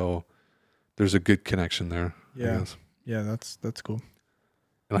 and so there's a good connection there. Yeah. Yeah, that's cool.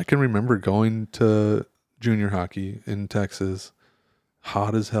 And I can remember going to junior hockey in Texas,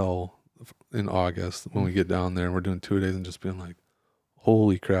 hot as hell in August when we get down there and we're doing 2-a-days and just being like,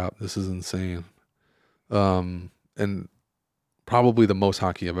 holy crap, this is insane. And probably the most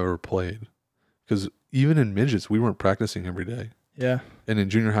hockey I've ever played, because even in midgets, we weren't practicing every day. Yeah. And in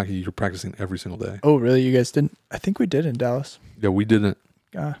junior hockey, you're practicing every single day. Oh, really? You guys didn't? I think we did in Dallas. Yeah, we didn't.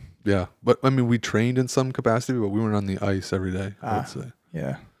 Ah. Yeah. But I mean, we trained in some capacity, but we weren't on the ice every day, I would say.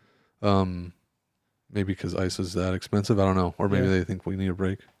 Yeah. Maybe because ice is that expensive. I don't know. Or maybe they think we need a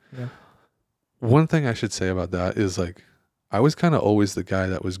break. Yeah. One thing I should say about that is, like, I was kind of always the guy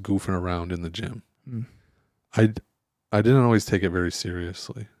that was goofing around in the gym. Mm. I didn't always take it very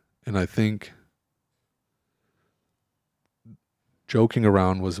seriously. And I think joking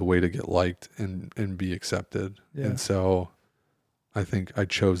around was a way to get liked and be accepted. Yeah. And so I think I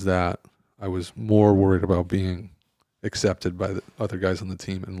chose that. I was more worried about being accepted by the other guys on the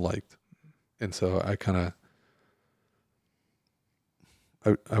team and liked. And so I kind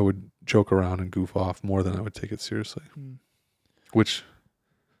of, I would joke around and goof off more than I would take it seriously, which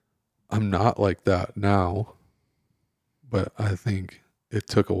I'm not like that now, but I think it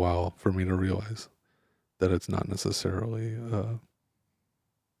took a while for me to realize that it's not necessarily a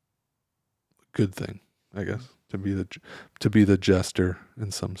good thing, I guess, to be the jester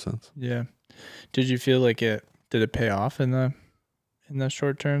in some sense. Yeah. Did you feel like did it pay off in the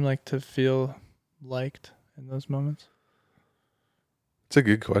short term, like to feel liked in those moments? It's a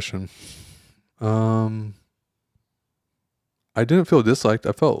good question. I didn't feel disliked.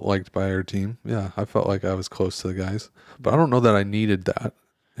 I felt liked by our team. Yeah, I felt like I was close to the guys, but I don't know that I needed that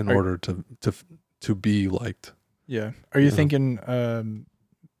in order to be liked. Yeah. Are you thinking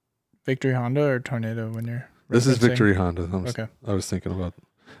Victory Honda or Tornado when you're referencing? This is Victory Honda. Okay. I was thinking about.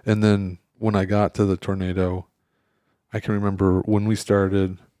 And then when I got to the Tornado, I can remember when we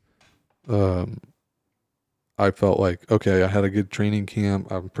started, I felt like, okay, I had a good training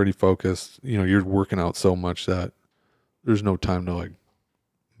camp. I'm pretty focused. You know, you're working out so much that there's no time to like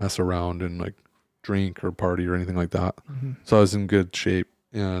mess around and like drink or party or anything like that. Mm-hmm. So I was in good shape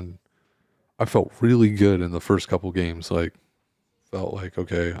and I felt really good in the first couple games. Like, felt like,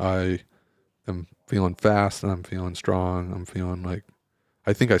 okay, I am feeling fast and I'm feeling strong. I'm feeling like,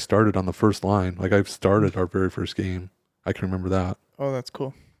 I think I started on the first line. Like, I started our very first game. I can remember that. Oh, that's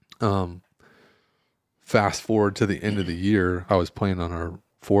cool. Fast forward to the end of the year, I was playing on our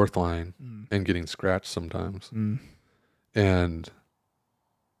fourth line and getting scratched sometimes. And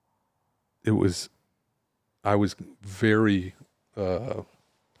I was very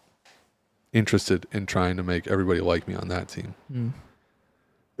interested in trying to make everybody like me on that team,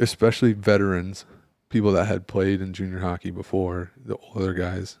 especially veterans, people that had played in junior hockey before, the older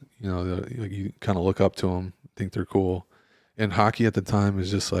guys. You know, like you kind of look up to them, think they're cool. And hockey at the time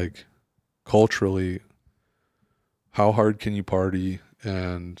is just like culturally, how hard can you party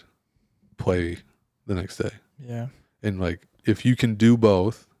and play the next day? Yeah. And like, if you can do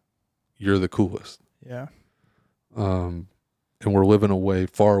both, you're the coolest. Yeah. And we're living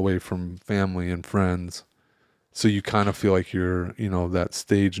far away from family and friends. So you kind of feel like you're, you know, that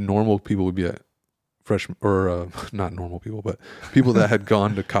stage. Normal people would be at freshman, or not normal people, but people that had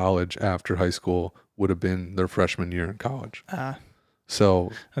gone to college after high school would have been their freshman year in college.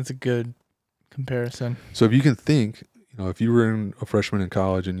 So that's a good comparison. So if you can think, you know, if you were a freshman in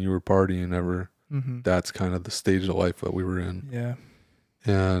college and you were partying ever, that's kind of the stage of life that we were in. Yeah.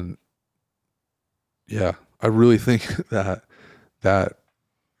 And yeah, I really think that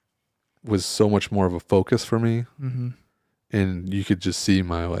was so much more of a focus for me. And you could just see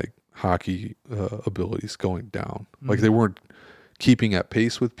my like hockey abilities going down. Like they weren't keeping at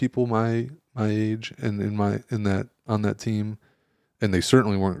pace with people my age and on that team, and they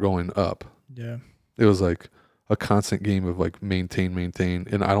certainly weren't going up. Yeah. It was like a constant game of like maintain,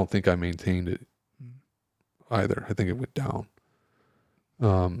 and I don't think I maintained it either. I think it went down.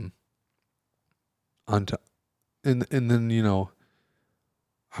 And then, you know,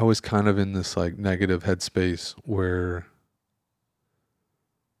 I was kind of in this like negative headspace where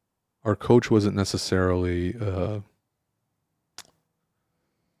our coach wasn't necessarily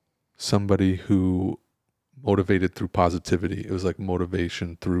somebody who motivated through positivity. It was like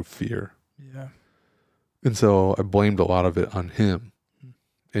motivation through fear. Yeah. And so I blamed a lot of it on him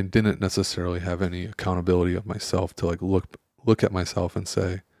and didn't necessarily have any accountability of myself to like look at myself and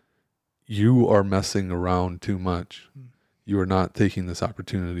say, you are messing around too much. You are not taking this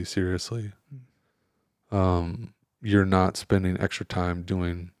opportunity seriously. You're not spending extra time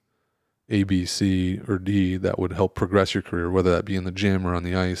doing A, B, C, or D that would help progress your career, whether that be in the gym or on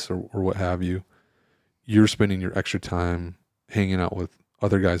the ice or what have you. You're spending your extra time hanging out with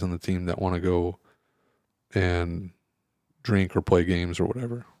other guys on the team that want to go and drink or play games or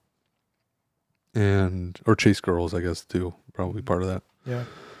whatever. Or chase girls, I guess, too. Probably part of that. Yeah.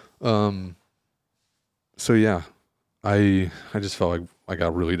 So yeah, I just felt like I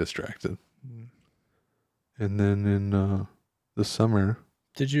got really distracted. And then in the summer,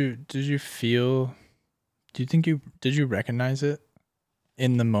 did you feel? Did you recognize it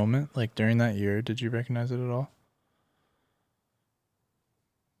in the moment, like during that year? Did you recognize it at all?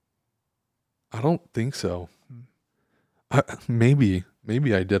 I don't think so. Maybe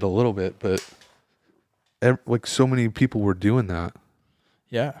I did a little bit, but like so many people were doing that.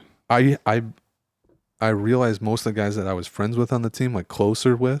 Yeah. I realized most of the guys that I was friends with on the team, like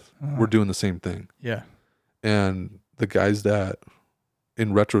closer with, were doing the same thing. Yeah. And the guys that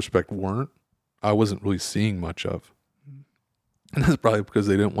in retrospect weren't, I wasn't really seeing much of. And that's probably because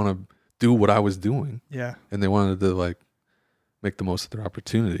they didn't want to do what I was doing. Yeah. And they wanted to like make the most of their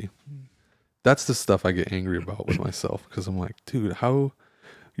opportunity. That's the stuff I get angry about with myself, because I'm like, dude, how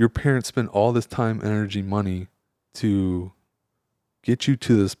your parents spend all this time, energy, money to get you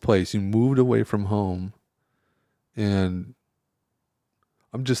to this place. You moved away from home. And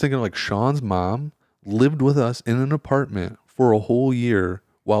I'm just thinking like Sean's mom lived with us in an apartment for a whole year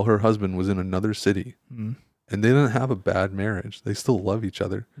while her husband was in another city. And they didn't have a bad marriage. They still love each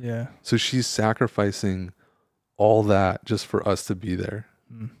other. Yeah. So she's sacrificing all that just for us to be there.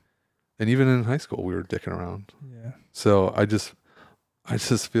 And even in high school, we were dicking around. Yeah. So I just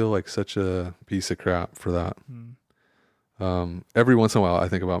feel like such a piece of crap for that. Every once in a while, I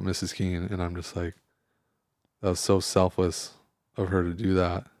think about Mrs. Keene, and I'm just like, that was so selfless of her to do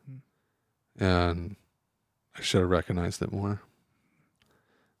that. And I should have recognized it more.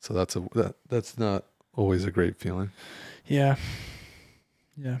 So that's not always a great feeling. Yeah.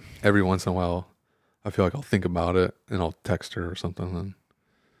 Yeah. Every once in a while, I feel like I'll think about it and I'll text her or something. And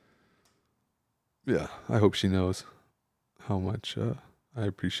yeah, I hope she knows how much I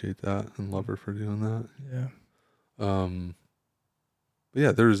appreciate that and love her for doing that. Yeah. But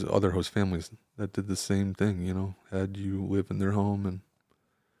yeah, there's other host families that did the same thing, you know, had you live in their home and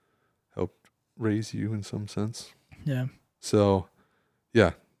helped raise you in some sense. Yeah. So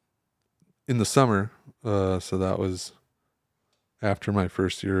yeah, in the summer, so that was after my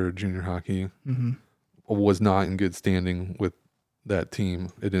first year of junior hockey, was not in good standing with that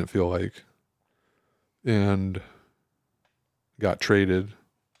team. It didn't feel like, and got traded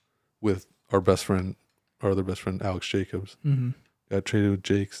with our other best friend, Alex Jacobs. Got traded with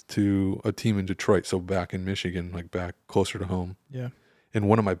Jakes to a team in Detroit, so back in Michigan, like back closer to home. Yeah. And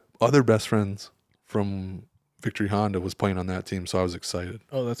one of my other best friends from Victory Honda was playing on that team, so I was excited.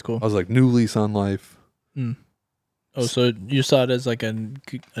 Oh, that's cool. I was like, new lease on life. Oh, so you saw it as like a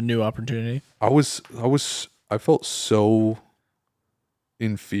new opportunity? I felt so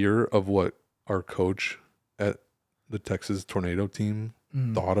in fear of what our coach at the Texas Tornado team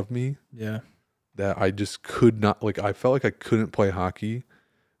thought of me. Yeah. That I just could not, like, I felt like I couldn't play hockey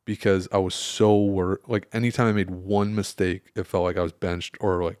because I was so worried. Like, anytime I made one mistake, it felt like I was benched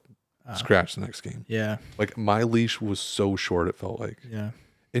or like scratched the next game. Yeah. Like, my leash was so short, it felt like. Yeah.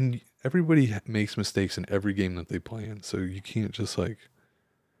 And everybody makes mistakes in every game that they play in. So you can't just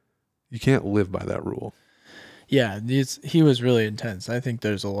you can't live by that rule. Yeah. He was really intense. I think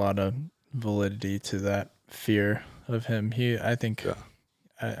there's a lot of validity to that fear of him. I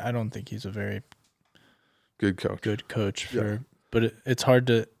don't think he's a very good coach but it's hard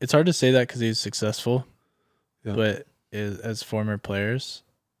to say that because he's successful. Yeah. But as former players,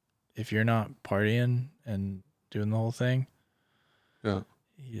 if you're not partying and doing the whole thing, I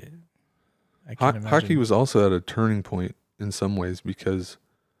can't imagine. Hockey was also at a turning point in some ways because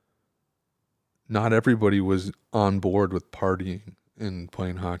not everybody was on board with partying and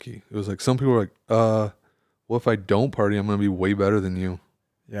playing hockey. It was like some people were like, well, if I don't party, I'm going to be way better than you.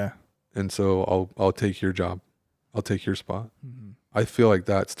 Yeah. And so I'll take your job. I'll take your spot. I feel like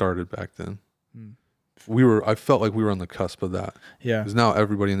that started back then. I felt like we were on the cusp of that. Yeah. Because now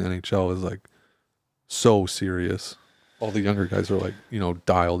everybody in the NHL is like so serious. All the younger guys are like,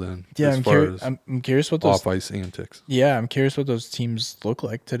 dialed in. Yeah, as I'm curious what those off ice antics. Yeah, I'm curious what those teams look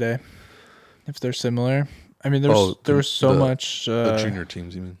like today. If they're similar. I mean, there was so much the junior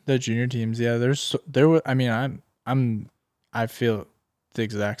teams, you mean? The junior teams, yeah. I feel the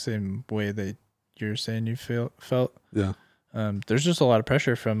exact same way that you're saying you felt. Yeah. There's just a lot of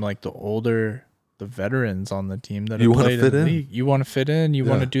pressure from like the veterans on the team that you have played fit in the in. league. You want to fit in. You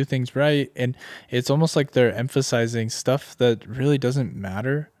want to do things right, and it's almost like they're emphasizing stuff that really doesn't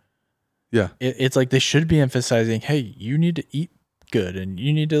matter. Yeah. It's like they should be emphasizing, hey, you need to eat good, and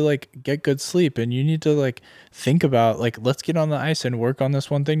you need to like get good sleep, and you need to like think about like, let's get on the ice and work on this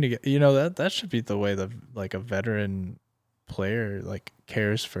one thing to get, that should be the way the like a veteran player like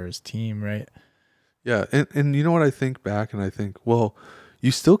cares for his team, right? Yeah, and you know what, I think back and I think, well,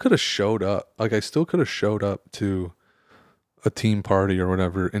 you still could have showed up. Like, I still could have showed up to a team party or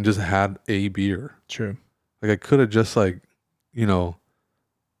whatever and just had a beer. True. Like, I could have just like,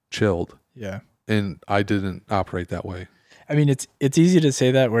 chilled. Yeah. And I didn't operate that way. I mean, it's easy to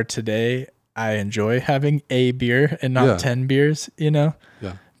say that, where today I enjoy having a beer and not 10 beers, Yeah.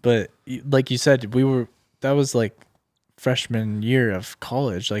 But like you said, that was like freshman year of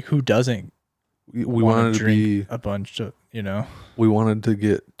college. Like, who doesn't We wanted to drink be a bunch of, we wanted to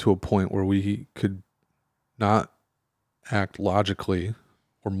get to a point where we could not act logically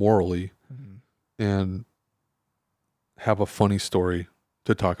or morally and have a funny story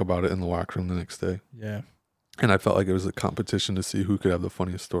to talk about it in the locker room the next day. Yeah. And I felt like it was a competition to see who could have the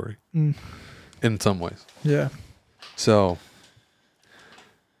funniest story in some ways. Yeah. So,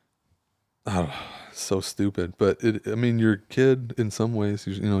 I don't know, so stupid. But you're a kid in some ways.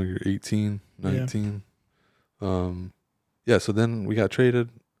 You're 18, 19. Yeah. So then we got traded,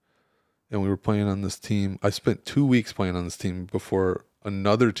 and we were playing on this team. I spent 2 weeks playing on this team before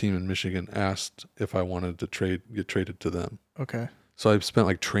another team in Michigan asked if I wanted to get traded to them. Okay. So I spent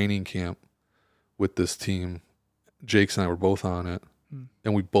like training camp with this team. Jake's and I were both on it,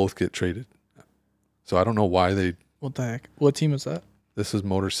 and we both get traded. So I don't know why What the heck? What team was that? This is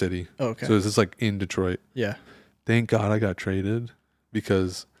Motor City. Oh, okay. So this is like in Detroit. Yeah. Thank God I got traded,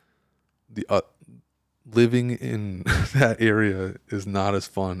 because the living in that area is not as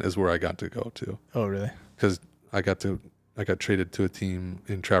fun as where I got to go to. Oh, really? Because I got traded to a team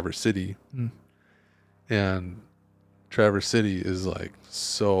in Traverse City, and Traverse City is like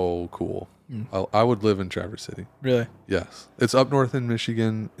so cool. I would live in Traverse City. Really? Yes, it's up north in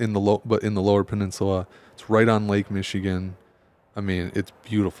Michigan, but in the Lower Peninsula. It's right on Lake Michigan. I mean, it's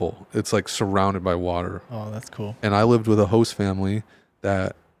beautiful. It's like surrounded by water. Oh, that's cool. And I lived with a host family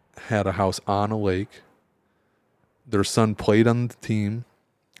that had a house on a lake. Their son played on the team,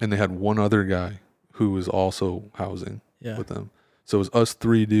 and they had one other guy who was also housing with them. So it was us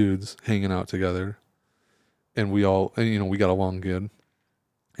three dudes hanging out together, and we got along good.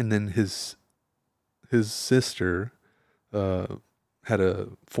 And then his sister had a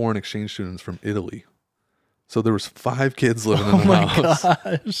foreign exchange students from Italy. So there was 5 kids living in the house. Oh my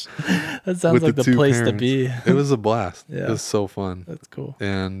gosh. That sounds like the place to be. It was a blast. Yeah. It was so fun. That's cool.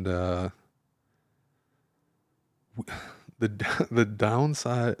 And the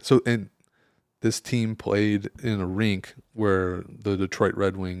downside, and this team played in a rink where the Detroit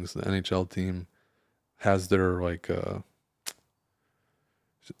Red Wings, the NHL team, has their like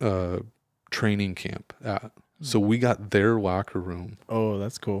training camp at. So we got their locker room. Oh,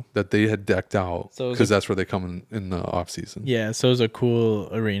 that's cool. That they had decked out, because that's where they come in the off season. Yeah, so it was a cool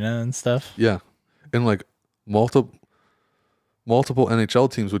arena and stuff. Yeah, and like multiple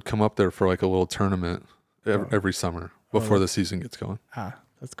NHL teams would come up there for like a little tournament every summer before the season gets going. Ah,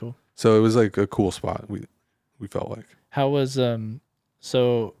 that's cool. So it was like a cool spot. We felt like. How was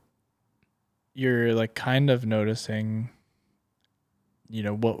so you're like kind of noticing,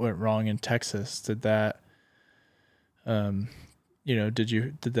 what went wrong in Texas? Did that did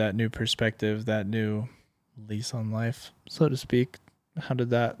that new perspective, that new lease on life, so to speak, how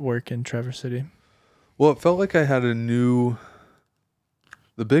did that work in Traverse City? Well, it felt like I had the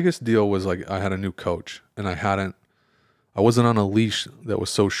biggest deal was like I had a new coach, and I wasn't on a leash that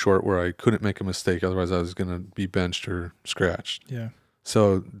was so short where I couldn't make a mistake. Otherwise I was going to be benched or scratched. Yeah.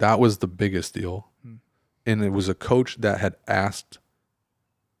 So that was the biggest deal. And it was a coach that had asked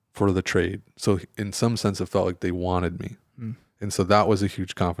for the trade. So in some sense, it felt like they wanted me. And so that was a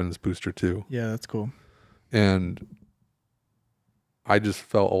huge confidence booster too. Yeah, that's cool. And I just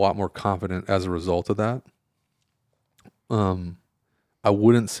felt a lot more confident as a result of that. I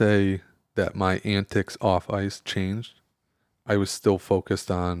wouldn't say that my antics off ice changed. I was still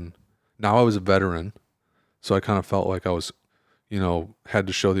focused on, now I was a veteran. So I kind of felt like I was, had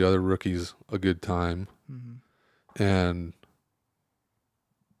to show the other rookies a good time. And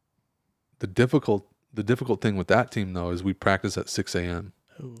the difficult thing with that team though is we practice at 6 a.m.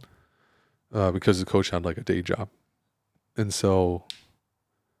 Because the coach had like a day job, and so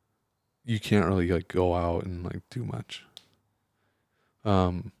you can't really like go out and like do much.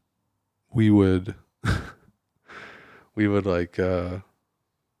 We would like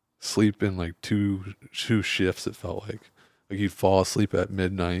sleep in like two shifts. It felt like you'd fall asleep at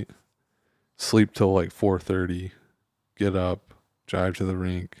midnight, sleep till like 4:30, get up, drive to the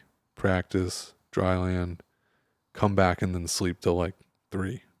rink, practice, dry land, come back and then sleep till like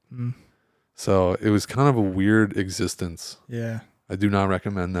 3. Mm. So it was kind of a weird existence. Yeah. I do not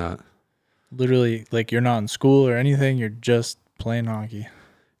recommend that. Literally, like, you're not in school or anything. You're just playing hockey.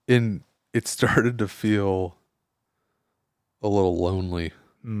 And it started to feel a little lonely.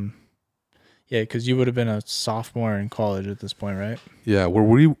 Mm. Yeah, because you would have been a sophomore in college at this point, right? Yeah, where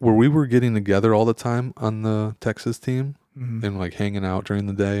we were getting together all the time on the Texas team Mm-hmm. and like hanging out during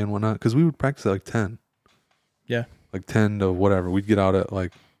the day and whatnot, because we would practice at like 10. Yeah. Like 10 to whatever. We'd get out at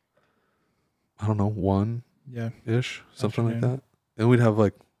like, I don't know, 1 Yeah. ish, something like Afternoon. that. And we'd have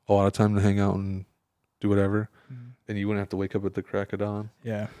like a lot of time to hang out and do whatever. Mm. And you wouldn't have to wake up at the crack of dawn.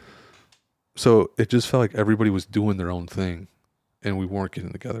 Yeah. So it just felt like everybody was doing their own thing, and we weren't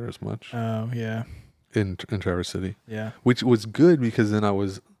getting together as much Oh, yeah. in Traverse City, Yeah. which was good because then it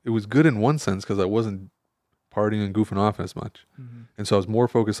was good in one sense because I wasn't partying and goofing off as much. Mm-hmm. And so I was more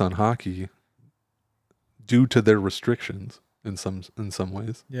focused on hockey due to their restrictions in some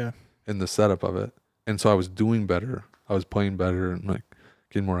ways Yeah. in the setup of it. And so I was doing better. I was playing better and like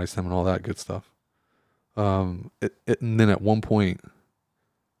getting more ice time and all that good stuff. And then at one point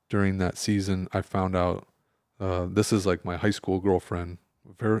during that season, I found out this is like my high school girlfriend,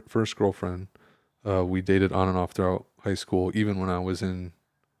 first girlfriend. We dated on and off throughout high school, even when I was in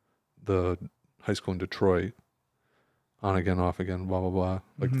the high school in Detroit. On again, off again, blah, blah, blah.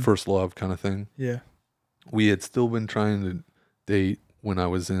 Like Mhm. first love kind of thing. Yeah. We had still been trying to date when I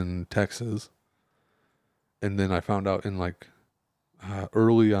was in Texas. And then I found out in like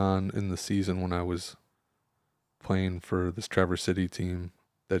early on in the season when I was playing for this Traverse City team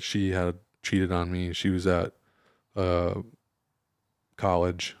that she had cheated on me. She was at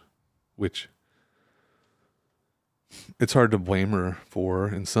college, which it's hard to blame her for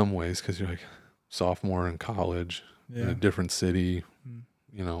in some ways because you're like sophomore in college in Yeah. a different city, Mm.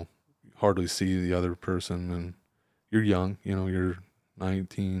 you know, hardly see the other person and you're young, you know, you're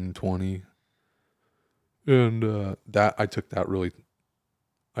 19, 20. And that I took that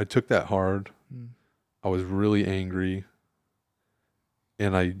hard. Mm. I was really angry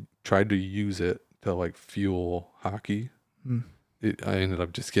and I tried to use it to like fuel hockey. Mm. I ended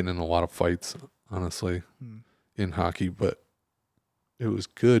up just getting in a lot of fights, honestly, Mm. in hockey, but it was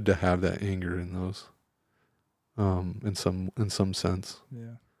good to have that anger in those, in some sense.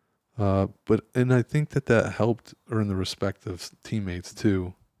 Yeah. And I think that helped earn the respect of teammates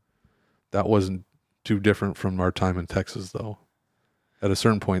too. That wasn't too different from our time in Texas, though. At a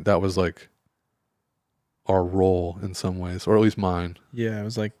certain point, that was like our role in some ways, or at least mine. Yeah. It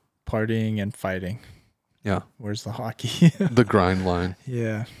was like partying and fighting. Yeah, Where's the hockey? the grind line.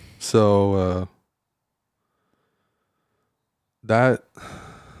 Yeah. So that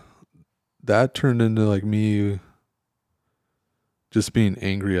turned into like me just being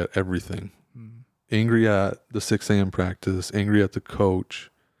angry at everything. Mm. Angry at the 6 a.m. practice, angry at the coach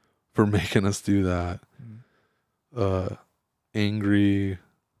for making us do that. Mm. Angry,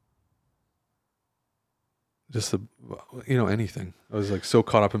 just anything. I was like so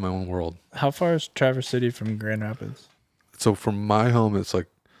caught up in my own world. How far is Traverse City from Grand Rapids? So from my home, it's like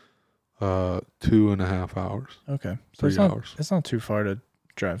 2.5 hours, Okay. So 3 hours. It's not too far to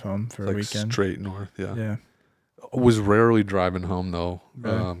drive home for a Like weekend. straight north. Yeah. Yeah. I was rarely driving home though,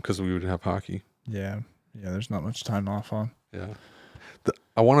 Really? because we would have hockey. Yeah. Yeah. There's not much time off on. Yeah.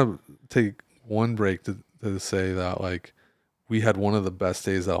 I want to take one break to say that like we had one of the best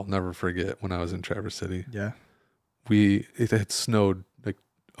days that I'll never forget when I was in Traverse City. Yeah. It had snowed like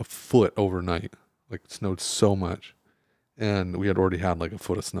a foot overnight. Like it snowed so much. And we had already had like a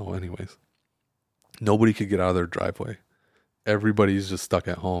foot of snow anyways. Nobody could get out of their driveway. Everybody's just stuck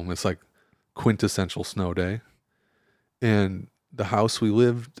at home. It's like quintessential snow day. And the house we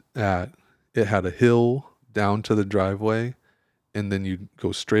lived at, it had a hill down to the driveway, and then you'd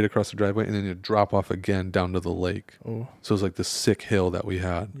go straight across the driveway, and then you'd drop off again down to the lake. Oh. So it was like this sick hill that we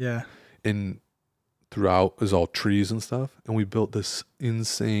had. Yeah. And throughout was all trees and stuff. And we built this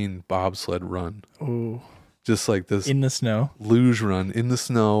insane bobsled run. Oh. Just like this In the snow. luge run in the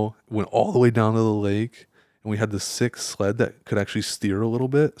snow, went all the way down to the lake. And we had this sick sled that could actually steer a little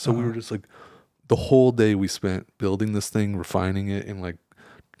bit. So we were just like, the whole day we spent building this thing, refining it, and like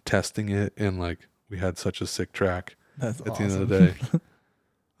testing it. And like, we had such a sick track That's at awesome. the end of the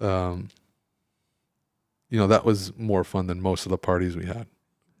day. That was more fun than most of the parties we had.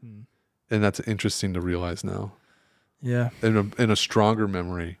 Mm. And that's interesting to realize now. Yeah. And a stronger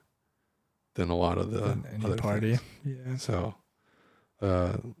memory than a lot of the Than any other party. things. Yeah. So,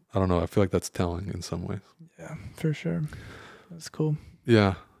 I don't know. I feel like that's telling in some ways. Yeah, for sure. That's cool.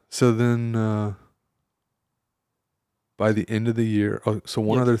 Yeah. So then, by the end of the year. Oh, so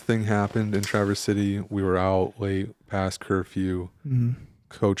one Yep. other thing happened in Traverse City. We were out late past curfew.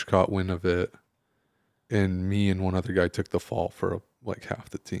 Coach caught wind of it, and me and one other guy took the fall for like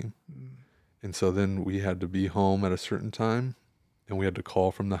half the team. And so then we had to be home at a certain time, and we had to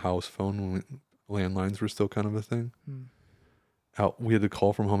call from the house phone when landlines were still kind of a thing. We had to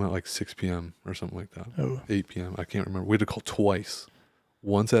call from home at like 6 p.m. or something like that. Oh. 8 p.m. I can't remember. We had to call twice.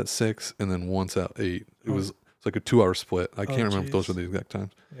 Once at 6 and then once at 8. It was like a 2-hour split. I can't remember if those were the exact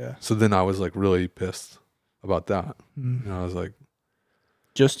times. Yeah. So then I was like really pissed about that. And I was like,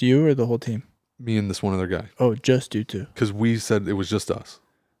 just you or the whole team? me and this one other guy. Oh, just you two. Because we said it was just us.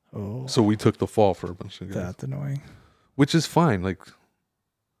 Oh. So we took the fall for a bunch of guys. That's annoying. Which is fine. Like,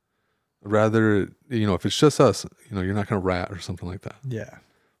 rather, if it's just us, you're not going to rat or something like that. Yeah.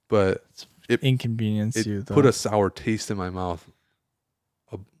 But Inconvenience you, though. put a sour taste in my mouth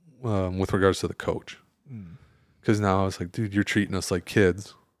with regards to the coach. Because now I was like, dude, you're treating us like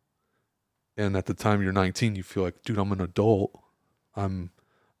kids. And at the time you're 19, you feel like, dude, I'm an adult.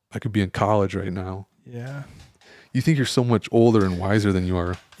 I could be in college right now. Yeah. You think you're so much older and wiser than you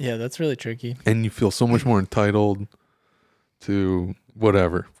are. Yeah, that's really tricky. And you feel so much more entitled to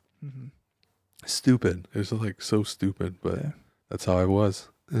whatever. Stupid. It was like so stupid, but that's how I was.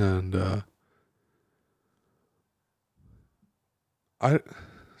 And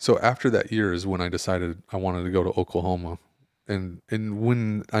so after that year is when I decided I wanted to go to Oklahoma. And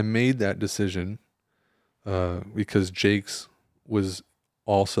when I made that decision, because Jake's was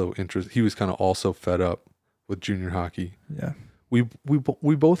also interested, he was kind of also fed up with junior hockey. Yeah. We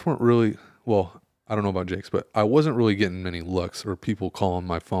both weren't really, well, I don't know about Jake's, but I wasn't really getting many looks or people calling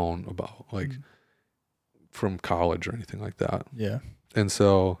my phone about like from college or anything like that. Yeah. And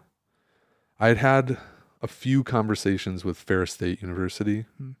so I had a few conversations with Ferris State University,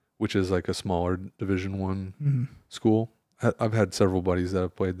 which is like a smaller Division I school. I've had several buddies that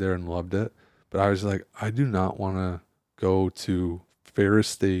have played there and loved it, but I was like, I do not want to go to Ferris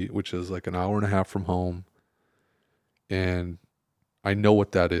State, which is like an hour and a half from home. And I know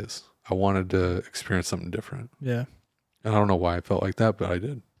what that is. I wanted to experience something different. Yeah. And I don't know why I felt like that, but I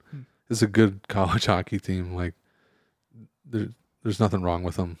did. It's a good college hockey team. Like there's nothing wrong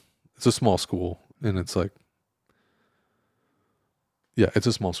with them. It's a small school, and it's like, yeah, it's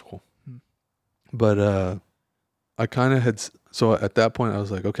a small school. But I kind of had, so at that point I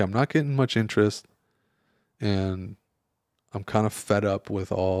was like, okay, I'm not getting much interest, and I'm kind of fed up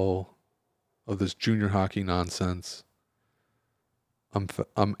with all of this junior hockey nonsense.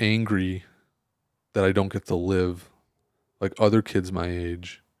 I'm angry that I don't get to live like other kids my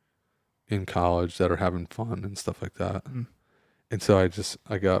age in college that are having fun and stuff like that. And so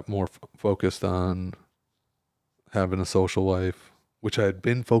I got more focused on having a social life, which I had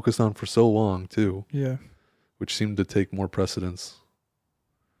been focused on for so long too. Yeah. Which seemed to take more precedence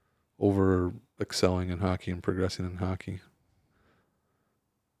over excelling in hockey and progressing in hockey.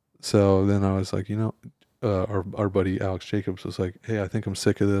 So then I was like, our buddy Alex Jacobs was like, hey, I think I'm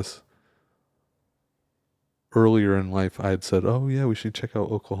sick of this. Earlier in life, I had said, oh yeah, we should check out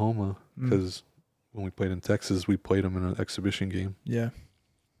Oklahoma, because when we played in Texas, we played them in an exhibition game. Yeah.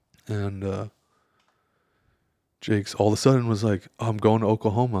 And Jake's all of a sudden was like, oh, I'm going to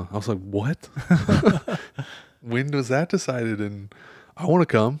Oklahoma. I was like, what? When was that decided? And I want to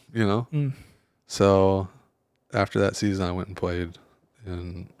come, So after that season, I went and played,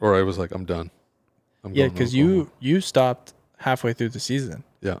 or I was like, I'm done. Yeah, because you stopped halfway through the season.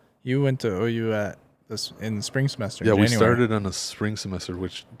 Yeah. You went to OU in the spring semester. Yeah, in we January. started on a spring semester,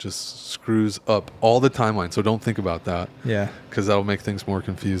 which just screws up all the timeline. So don't think about that. Yeah. Because that'll make things more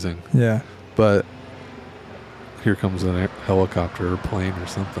confusing. Yeah. But here comes a helicopter or plane or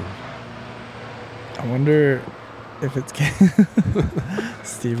something. I wonder if it's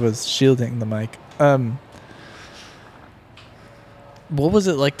Steve was shielding the mic. What was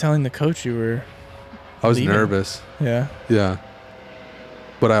it like telling the coach you were I was leaving? nervous. Yeah. Yeah.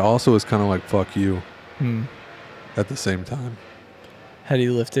 But I also was kind of like, fuck you Hmm. at the same time. Had he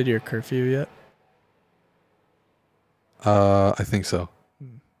lifted your curfew yet? I think so.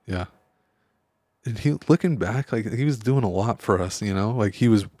 Yeah. And he, looking back, like he was doing a lot for us, like he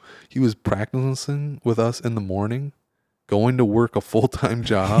was practicing with us in the morning, going to work a full-time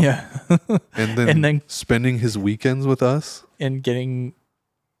job. Yeah. and then spending his weekends with us. And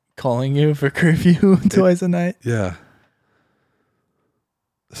calling you for curfew twice a night. Yeah.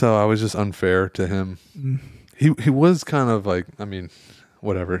 So I was just unfair to him. He was kind of like,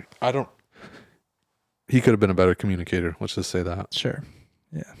 whatever. He could have been a better communicator. Let's just say that. Sure.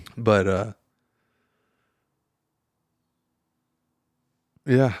 Yeah. But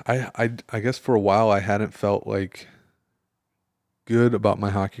yeah, I guess for a while I hadn't felt like good about my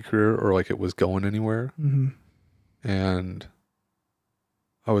hockey career or like it was going anywhere. Mm-hmm. And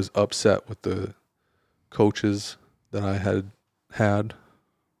I was upset with the coaches that I had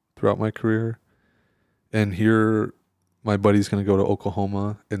throughout my career. And here my buddy's going to go to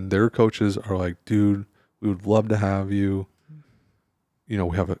Oklahoma and their coaches are like, dude, we would love to have you. You know,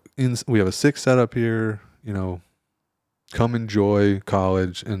 we have a six set up here, you know, come enjoy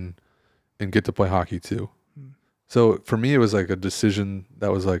college and get to play hockey too. Mm. So for me, it was like a decision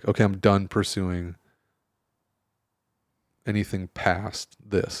that was like, okay, I'm done pursuing anything past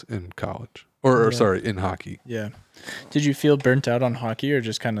this in college or Yeah. sorry, in hockey. Yeah. Did you feel burnt out on hockey or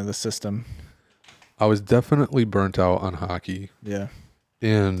just kind of the system? I was definitely burnt out on hockey. Yeah.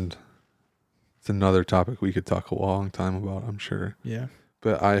 And it's another topic we could talk a long time about, I'm sure. Yeah.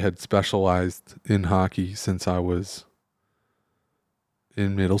 But I had specialized in hockey since I was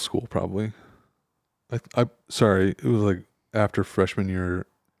in middle school, probably. Sorry, it was like after freshman year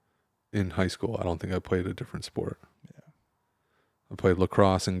in high school. I don't think I played a different sport. Yeah. I played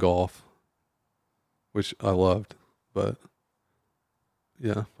lacrosse and golf, which I loved. But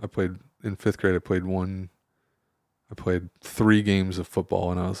yeah, I played in 5th grade. I played 3 games of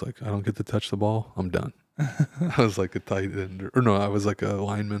football, and I was like, I don't get to touch the ball. I'm done. I was like a tight end, or no, I was like a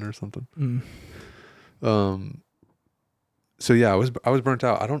lineman or something. Mm. So yeah, I was burnt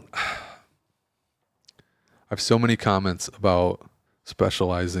out. I have so many comments about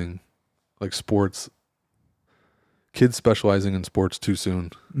specializing, like sports, kids specializing in sports too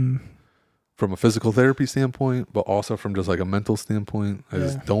soon. Mm. From a physical therapy standpoint, but also from just like a mental standpoint. I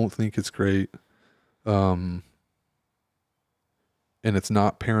just Yeah. don't think it's great. And it's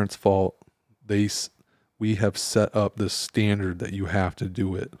not parents' fault. We have set up this standard that you have to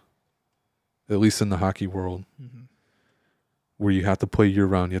do it, at least in the hockey world, Mm-hmm. where you have to play year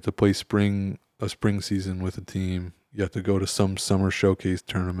round. You have to play a spring season with a team. You have to go to some summer showcase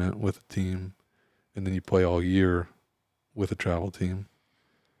tournament with a team, and then you play all year with a travel team.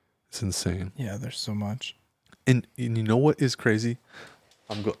 It's insane. Yeah, there's so much. And you know what is crazy?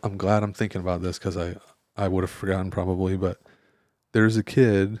 I'm glad I'm thinking about this because I would have forgotten probably, but there's a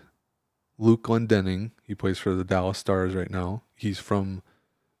kid, Luke Glendenning. He plays for the Dallas Stars right now. He's from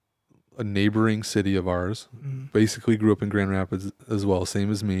a neighboring city of ours. Mm. Basically grew up in Grand Rapids as well, same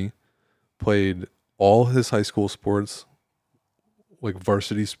as me. Played all his high school sports, like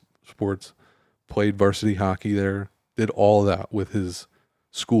varsity sports. Played varsity hockey there. Did all that with his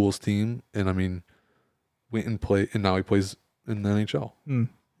school's team, and I mean, went and played, and now he plays in the NHL. Mm.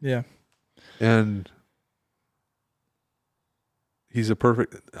 Yeah. And he's a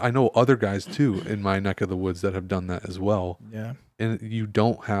perfect. I know other guys too in my neck of the woods that have done that as well. Yeah. And you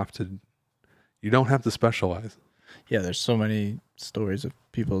don't have to specialize. Yeah, there's so many stories of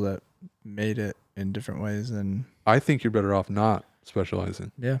people that made it in different ways, and I think you're better off not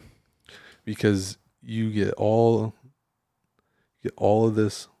specializing yeah. because you get all of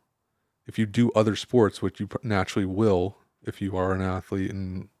this. If you do other sports, which you naturally will, if you are an athlete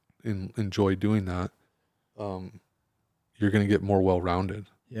and enjoy doing that, you're going to get more well-rounded.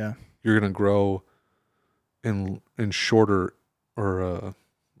 Yeah. You're going to grow in shorter or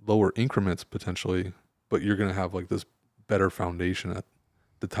lower increments potentially, but you're going to have like this better foundation at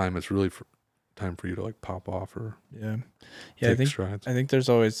the time it's really time for you to like pop off or Yeah. take strides. I think there's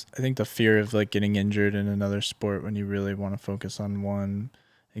always the fear of like getting injured in another sport when you really want to focus on one.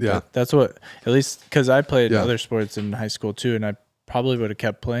 I think that's what, at least because I played other sports in high school too, and I probably would have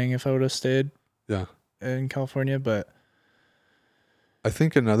kept playing if I would have stayed in California. But I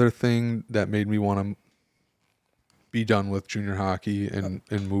think another thing that made me want to be done with junior hockey and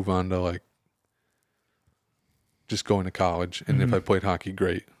move on to like just going to college. And if I played hockey,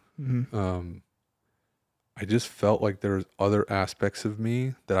 great. Mm-hmm. I just felt like there was other aspects of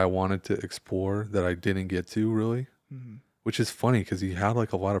me that I wanted to explore that I didn't get to really. Mm-hmm. Which is funny because he had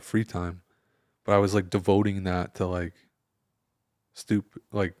like a lot of free time, but I was like devoting that to like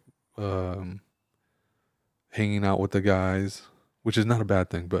hanging out with the guys, which is not a bad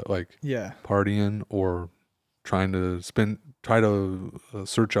thing, but like partying or trying to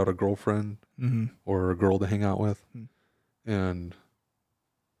search out a girlfriend or a girl to hang out with. And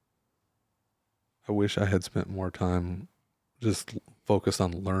I wish I had spent more time just focused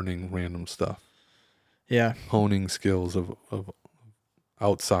on learning random stuff. Yeah. Honing skills of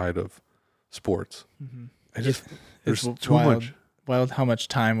outside of sports. Mm-hmm. There's too much. Wild how much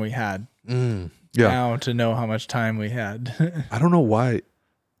time we had. Now to know how much time we had. I don't know why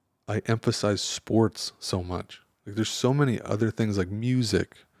I emphasize sports so much. Like there's so many other things like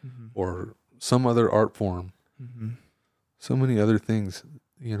music or some other art form. So many other things,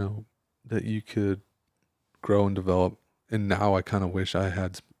 that you could grow and develop And now I kind of wish I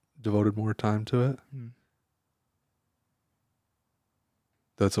had devoted more time to it. Mm.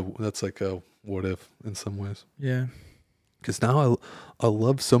 That's like a what if in some ways. Yeah. Because now I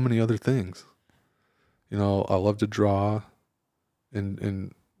love so many other things. You know, I love to draw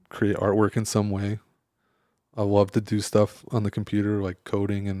and create artwork in some way. I love to do stuff on the computer, like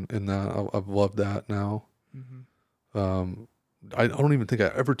coding and that. I've loved that now. Mm-hmm. I don't even think I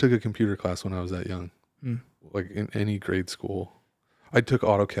ever took a computer class when I was that young, Mm. like in any grade school. I took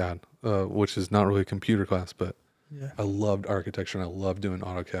AutoCAD, which is not really a computer class, but Yeah. I loved architecture and I loved doing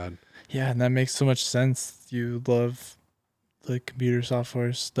AutoCAD. Yeah, and that makes so much sense. You love the computer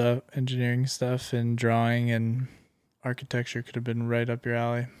software stuff, engineering stuff, and drawing and architecture could have been right up your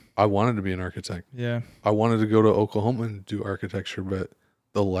alley. I wanted to be an architect. Yeah. I wanted to go to Oklahoma and do architecture, but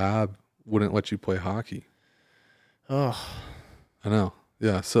the lab wouldn't let you play hockey. Oh. I know.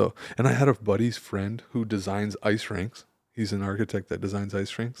 Yeah. So, and I had a buddy's friend who designs ice rinks. He's an architect that designs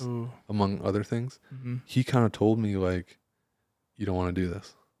ice rinks, Ooh. among other things. Mm-hmm. He kind of told me, like, you don't want to do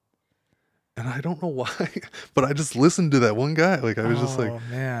this. And I don't know why, but I just listened to that one guy. Like, I was just like,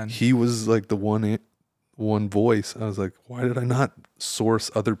 man. he was like the one voice. I was like, why did I not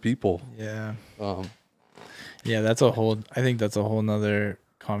source other people? Yeah. Um, Yeah, I think that's a whole nother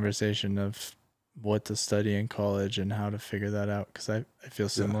conversation of what to study in college and how to figure that out. Because I feel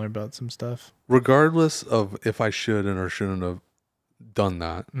similar about some stuff. regardless of if I should or shouldn't have done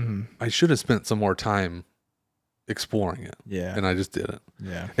that, Mm-hmm. I should have spent some more time exploring it. Yeah. And I just didn't.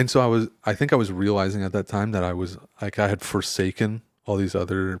 Yeah. And so I think I was realizing at that time that I was like, I had forsaken all these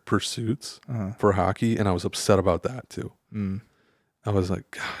other pursuits Uh-huh. for hockey. And I was upset about that too. Mm. I was like,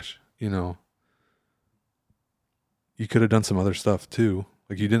 gosh, you know, you could have done some other stuff too.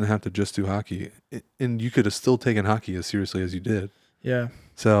 Like you didn't have to just do hockey, and you could have still taken hockey as seriously as you did. Yeah.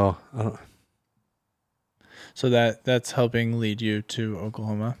 So I don't. So that's helping lead you to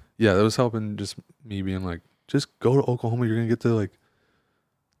Oklahoma. Yeah, that was helping. Just me being like, just go to Oklahoma. You're gonna get to like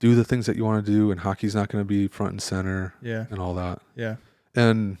do the things that you want to do, and hockey's not gonna be front and center. Yeah. And all that. Yeah.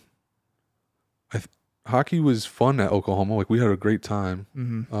 And hockey was fun at Oklahoma. Like we had a great time.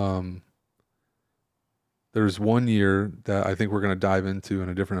 Mm-hmm. There was one year that I think we're going to dive into in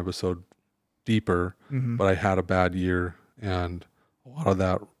a different episode deeper, Mm-hmm. but I had a bad year, and a lot of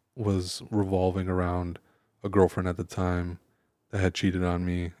that was revolving around a girlfriend at the time that had cheated on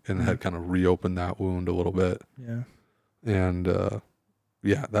me and had kind of reopened that wound a little bit. Yeah. And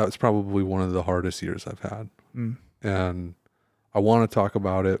yeah, that was probably one of the hardest years I've had. Mm. And I want to talk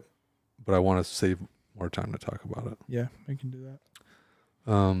about it, but I want to save more time to talk about it. Yeah, we can do that.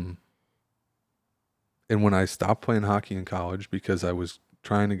 And when I stopped playing hockey in college because I was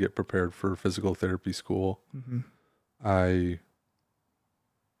trying to get prepared for physical therapy school, Mm-hmm.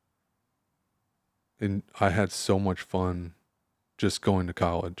 I had so much fun just going to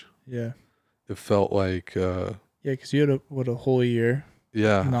college. Yeah. It felt like Yeah, because you had a whole year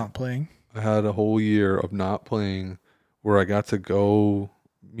yeah, not playing. I had a whole year of not playing where I got to go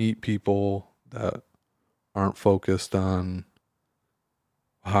meet people that aren't focused on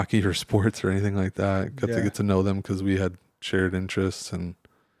hockey or sports or anything like that. Got to get to know them because we had shared interests, and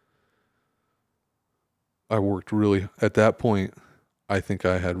I worked really at that point. I think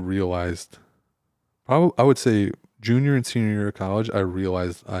I had realized, probably I would say junior and senior year of college, I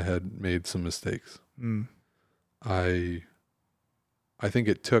realized I had made some mistakes. Mm. I think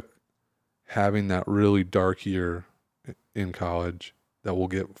it took having that really dark year in college that we'll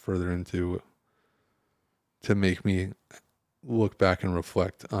get further into to make me look back and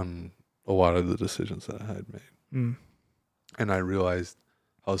reflect on a lot of the decisions that I had made. Mm. And I realized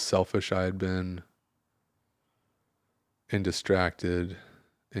how selfish I had been and distracted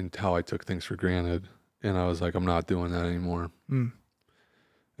and how I took things for granted. And I was like, I'm not doing that anymore. Mm.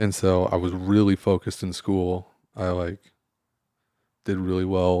 And so I was really focused in school. I did really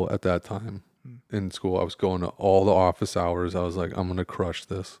well at that time in school. I was going to all the office hours. I was like, I'm going to crush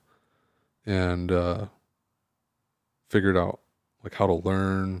this. And figured out like how to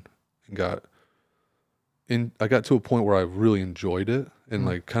learn and I got to a point where I really enjoyed it and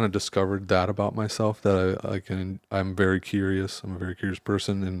like kind of discovered that about myself, that I'm very curious. I'm a very curious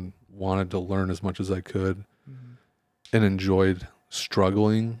person and wanted to learn as much as I could, and enjoyed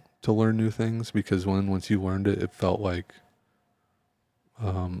struggling to learn new things, because once you learned it, it felt like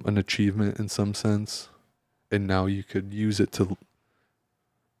an achievement in some sense, and now you could use it to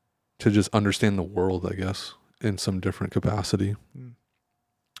just understand the world, I guess, in some different capacity.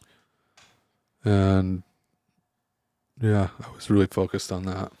 And yeah, I was really focused on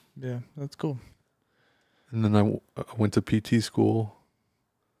that. Yeah, that's cool. And then I went to PT school,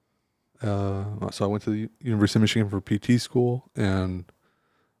 So I went to the University of Michigan for PT school, and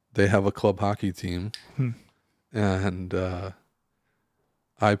they have a club hockey team. And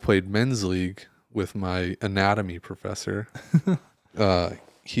I played men's league with my anatomy professor.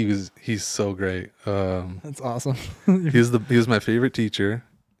 He's so great. That's awesome. He was my favorite teacher.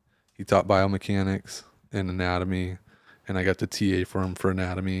 He taught biomechanics and anatomy, and I got to TA for him for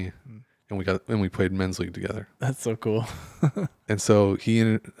anatomy, and we played men's league together. That's so cool. And so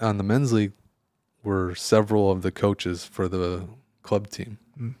on the men's league were several of the coaches for the club team.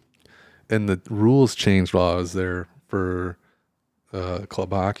 And the rules changed while I was there for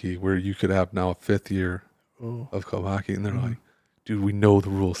club hockey, where you could have now a 5th year of club hockey. And they're like, dude, we know the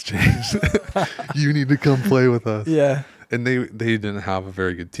rules changed. You need to come play with us. Yeah. And they didn't have a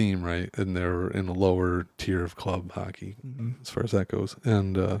very good team, right? And they were in a lower tier of club hockey as far as that goes.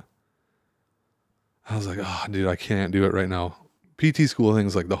 And I was like, oh, dude, I can't do it right now. PT school thing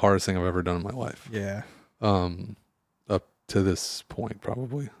is like the hardest thing I've ever done in my life. Yeah. Up to this point,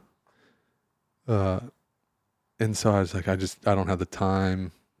 probably. And so I was like, I don't have the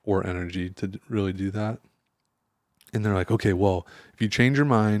time or energy to really do that. And they're like, okay, well, if you change your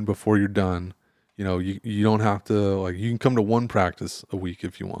mind before you're done, you know, you don't have to, like, you can come to 1 practice a week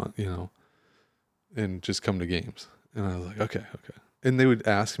if you want, you know, and just come to games. And I was like, okay. And they would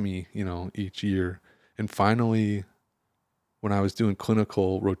ask me, you know, each year. And finally, when I was doing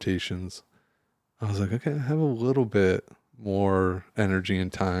clinical rotations, I was like, okay, I have a little bit more energy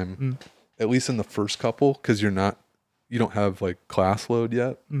and time, at least in the first couple, because you don't have like class load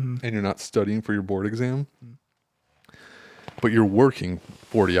yet, and you're not studying for your board exam. But you're working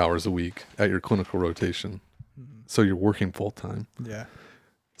 40 hours a week at your clinical rotation. So you're working full time. Yeah.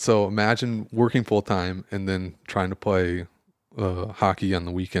 So imagine working full time and then trying to play hockey on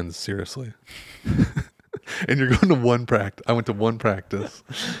the weekends seriously. And you're going to 1 practice. I went to 1 practice.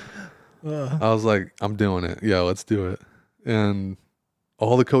 I was like, I'm doing it. Yeah, let's do it. And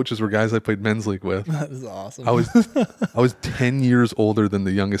all the coaches were guys I played men's league with. That is awesome. I was 10 years older than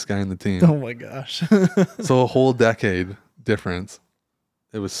the youngest guy in the team. Oh my gosh. So a whole decade difference.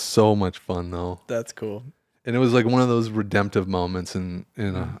 It was so much fun though. That's cool. And it was like one of those redemptive moments in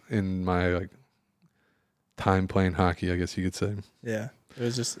my like time playing hockey, I guess you could say. Yeah. It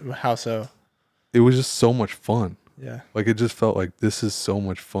was just, how so? It was just so much fun. Yeah. Like it just felt like this is so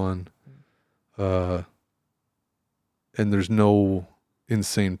much fun. And there's no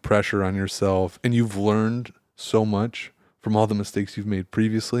insane pressure on yourself, and you've learned so much from all the mistakes you've made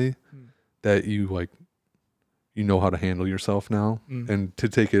previously that you know how to handle yourself now, and to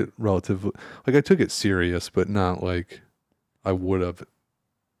take it relatively, like I took it serious, but not like I would have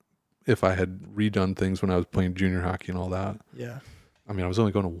if I had redone things when I was playing junior hockey and all that. Yeah. I mean, I was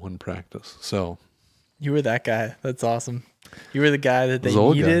only going to 1 practice, so. You were that guy. That's awesome. You were the guy that they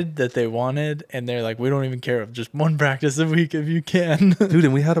needed, that they wanted, and they're like, we don't even care if just 1 practice a week if you can. Dude,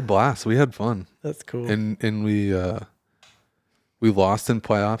 and we had a blast. We had fun. That's cool. And we lost in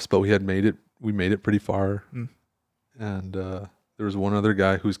playoffs, but we made it pretty far. And there was one other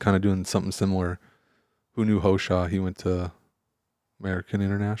guy who's kind of doing something similar, who knew Hoshaw. He went to American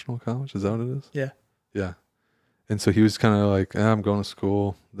International College. Is that what it is? Yeah. Yeah. And so he was kind of like, I'm going to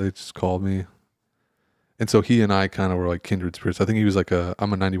school. They just called me. And so he and I kind of were like kindred spirits. I think he was like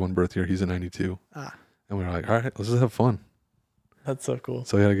I'm a 91 birth year. He's a 92. And we were like, all right, let's just have fun. That's so cool.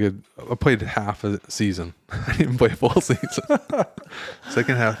 So I played half a season. I didn't play a full season.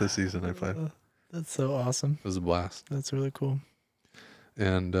 Second half of the season I played. That's so awesome. It was a blast. That's really cool.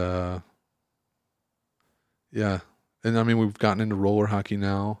 And yeah. And I mean, we've gotten into roller hockey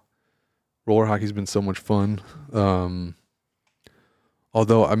now. Roller hockey's been so much fun.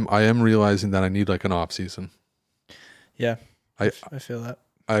 Although I am realizing that I need like an off season. Yeah. I feel that.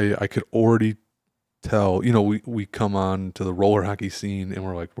 I could already tell, you know, we come on to the roller hockey scene and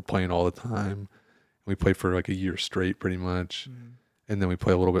we're playing all the time. We play for like a year straight pretty much. And then we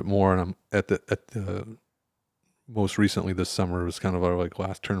play a little bit more, and I'm at the most recently this summer was kind of our like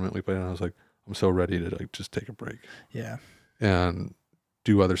last tournament we played, and I was like, I'm so ready to like just take a break. Yeah. And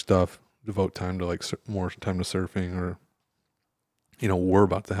do other stuff, devote time to like more time to surfing, or you know, we're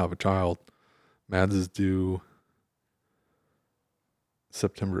about to have a child. Mads is due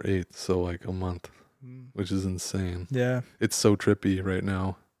September 8th, so like a month, which is insane. Yeah. It's so trippy right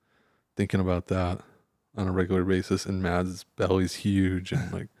now thinking about that on a regular basis, and Mads' belly's huge,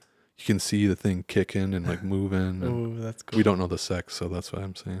 and like you can see the thing kicking and like moving. Oh, that's cool. We don't know the sex, so that's what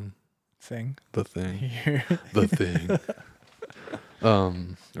I'm saying. The thing. The thing.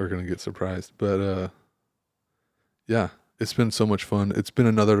 We're gonna get surprised. But yeah, it's been so much fun. It's been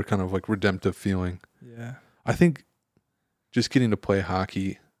another kind of like redemptive feeling. Yeah. I think just getting to play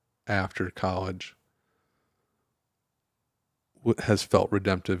hockey after college has felt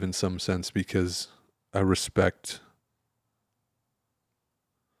redemptive in some sense, because I respect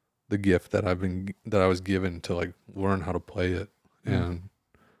the gift that I was given to like learn how to play it and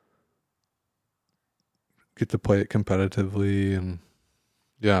get to play it competitively. And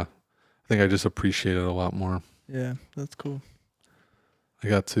yeah, I think I just appreciate it a lot more. Yeah, that's cool. I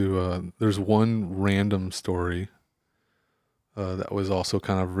got to there's one random story that was also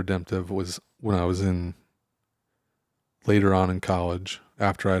kind of redemptive, was when I was in later on in college,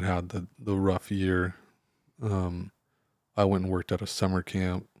 after I'd had the rough year. I went and worked at a summer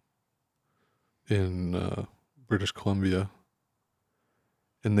camp in British Columbia,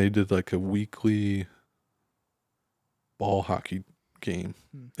 and they did like a weekly ball hockey game.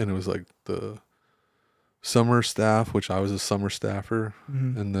 And it was like the summer staff, which I was a summer staffer,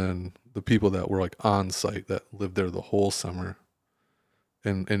 and then the people that were like on site that lived there the whole summer,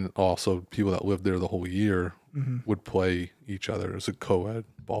 and also people that lived there the whole year would play each other. It was a co-ed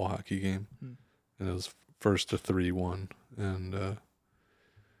ball hockey game, and it was 1-3-1, and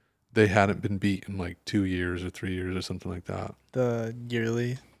they hadn't been beat in like 2 years or 3 years or something like that. The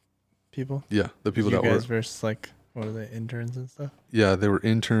yearly people? Yeah, the people you that guys were versus like, what are they, interns and stuff? Yeah, they were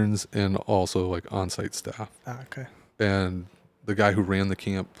interns and also like on-site staff. Okay. And the guy who ran the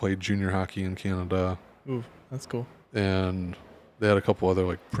camp played junior hockey in Canada. Ooh, that's cool. And they had a couple other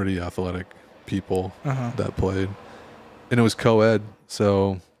like pretty athletic people that played. And it was co-ed,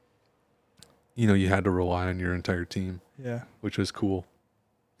 so you had to rely on your entire team. Yeah. Which was cool.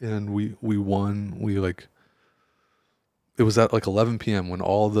 And we won. It was at like 11 p.m. when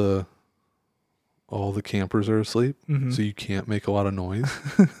all the campers are asleep, so you can't make a lot of noise.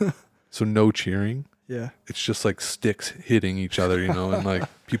 So no cheering. Yeah. It's just like sticks hitting each other, and like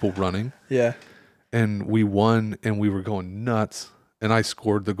people running. Yeah. And we won, and we were going nuts, and I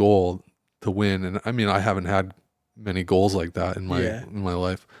scored the goal to win. And I mean, I haven't had many goals like that in my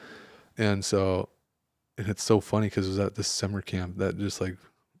life. And so, and it's so funny because it was at this summer camp that just like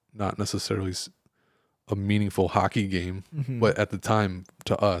not necessarily a meaningful hockey game, but at the time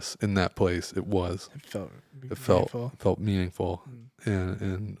to us in that place, it was. It felt meaningful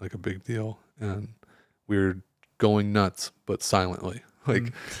and like a big deal. And we were going nuts, but silently,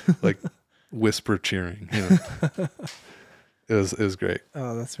 like whisper cheering. It was great.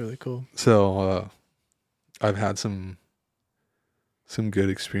 Oh, that's really cool. So I've had some good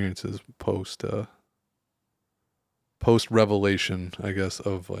experiences post revelation, I guess,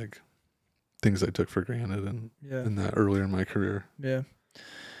 of like things I took for granted and that earlier in my career. Yeah.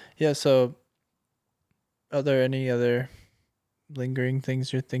 Yeah. So are there any other lingering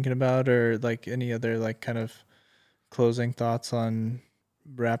things you're thinking about, or like any other like kind of closing thoughts on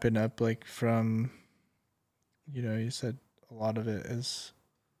wrapping up, like from, you said a lot of it is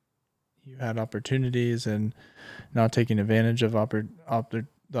you had opportunities and not taking advantage of the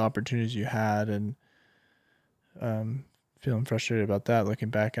opportunities you had, and feeling frustrated about that, looking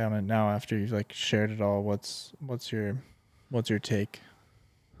back on it now after you've like shared it all. What's your take?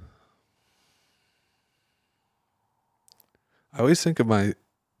 I always think of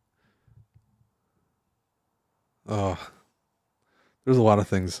there's a lot of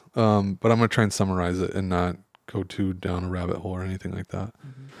things, but I'm going to try and summarize it and not go too down a rabbit hole or anything like that.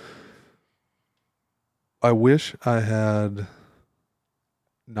 I wish I had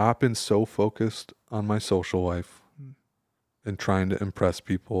not been so focused on my social life and trying to impress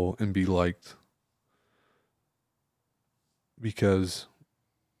people and be liked, because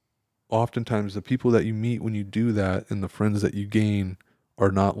oftentimes the people that you meet when you do that and the friends that you gain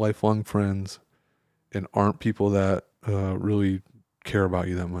are not lifelong friends and aren't people that really care about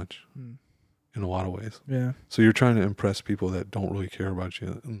you that much in a lot of ways. Yeah. So you're trying to impress people that don't really care about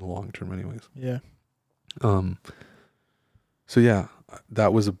you in the long term anyways. Yeah. So yeah,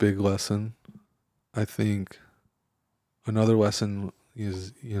 that was a big lesson. I think another lesson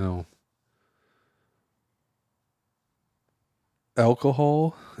is,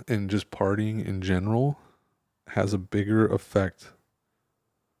 alcohol and just partying in general has a bigger effect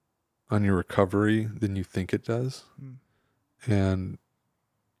on your recovery than you think it does. And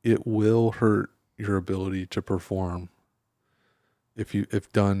it will hurt your ability to perform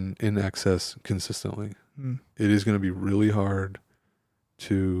if done in excess consistently. It is going to be really hard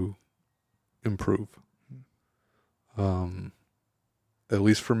to improve. At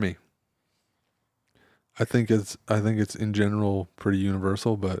least for me. I think it's in general pretty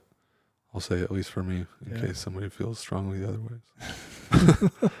universal, but I'll say at least for me, in case somebody feels strongly the other ways.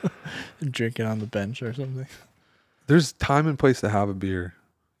 Drinking on the bench or something. There's time and place to have a beer,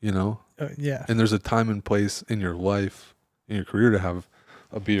 Yeah. And there's a time and place in your life, in your career, to have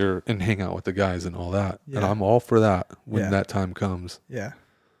a beer and hang out with the guys and all that. And Yeah. I'm all for that when Yeah. that time comes. Yeah.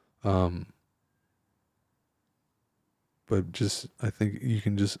 But just, I think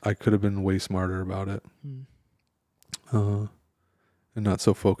I could have been way smarter about it. And not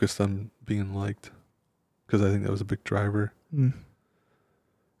so focused on being liked, because I think that was a big driver. Mm.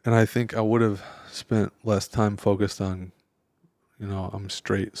 And I think I would have spent less time focused on, I'm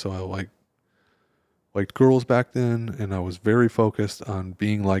straight, so I liked girls back then, and I was very focused on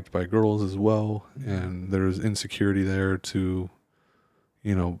being liked by girls as well. And there was insecurity there to,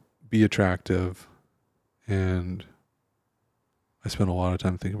 be attractive. And I spent a lot of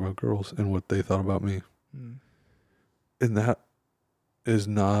time thinking about girls and what they thought about me. And that is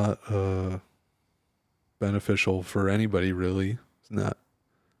not beneficial for anybody, really. It's not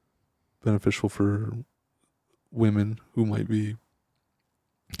beneficial for women who might be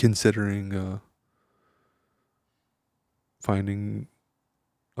considering finding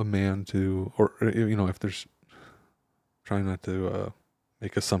a man to, or if there's trying not to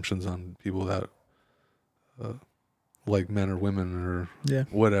make assumptions on people that like men or women or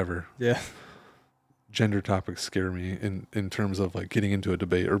whatever. Yeah. Gender topics scare me in terms of like getting into a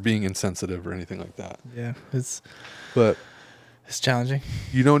debate or being insensitive or anything like that. Yeah. It's challenging.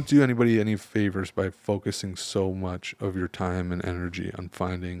 You don't do anybody any favors by focusing so much of your time and energy on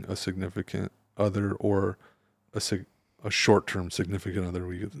finding a significant other, or a short-term significant other,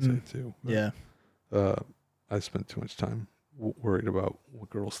 we could say too. But, Yeah. I spent too much time worried about what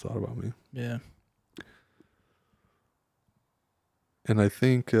girls thought about me. Yeah. And I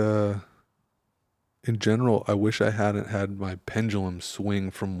think in general, I wish I hadn't had my pendulum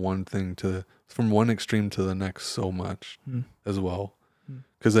swing from one extreme to the next so much as well.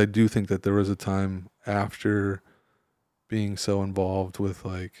 Because I do think that there was a time after being so involved with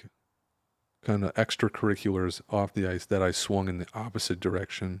like kind of extracurriculars off the ice that I swung in the opposite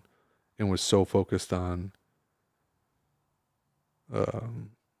direction and was so focused on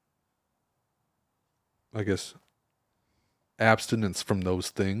I guess abstinence from those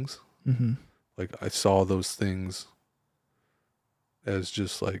things. Like I saw those things as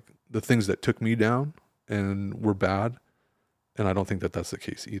just like the things that took me down and were bad, and I don't think that that's the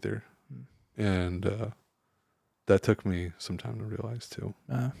case either. And that took me some time to realize too.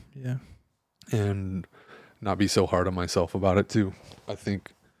 Yeah. And not be so hard on myself about it too. I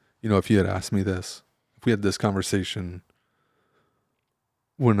think, if you had asked me this, if we had this conversation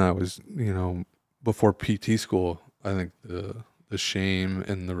when I was, before PT school, I think the shame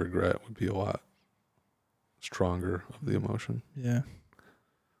and the regret would be a lot stronger of the emotion. Yeah.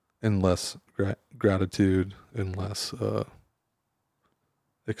 And less gratitude and less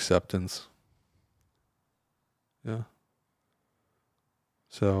acceptance. Yeah.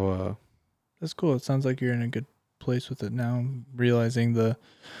 So that's cool. It sounds like you're in a good place with it now, realizing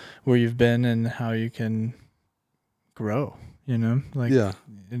where you've been and how you can grow, like, yeah.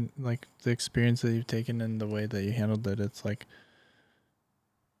 in, like the experience that you've taken and the way that you handled it. It's like,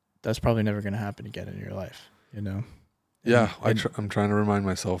 that's probably never going to happen again in your life, Yeah. I'm trying to remind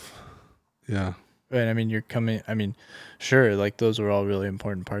myself. Yeah. Right. I mean, sure. Like those were all really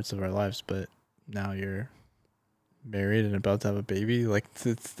important parts of our lives, but now you're married and about to have a baby. Like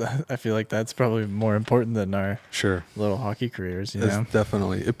I feel like that's probably more important than our little hockey careers, It's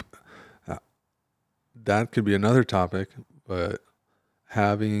definitely that could be another topic, but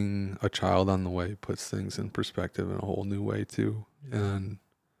having a child on the way puts things in perspective in a whole new way too. Yeah. And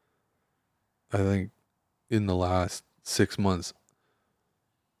I think in the last 6 months,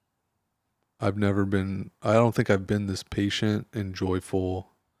 I don't think I've been this patient and joyful,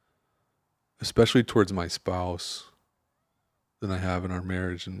 especially towards my spouse, than I have in our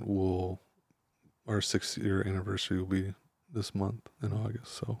marriage. And our 6-year anniversary will be this month in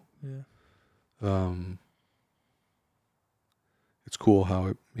August. So, it's cool how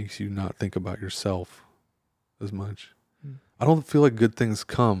it makes you not think about yourself as much. I don't feel like good things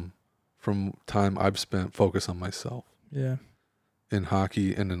come from time I've spent focused on myself. Yeah. In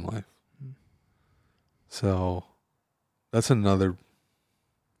hockey and in life. So that's another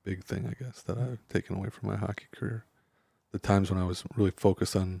big thing, I guess, that I've taken away from my hockey career. The times when I was really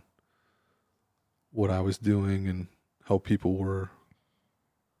focused on what I was doing and how people were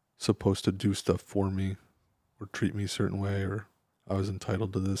supposed to do stuff for me or treat me a certain way, or I was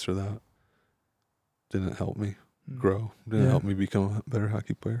entitled to this or that, didn't help me grow. Didn't help me become a better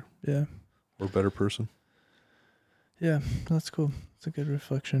hockey player. Yeah. Or a better person. Yeah, that's cool. It's a good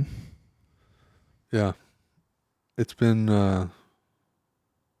reflection. Yeah. It's been fun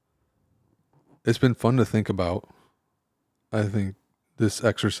to think about. I think this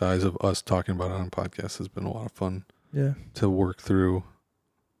exercise of us talking about it on a podcast has been a lot of fun. Yeah. To work through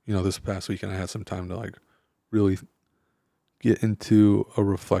this past weekend I had some time to like really get into a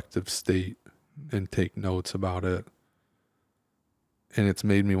reflective state and take notes about it. And it's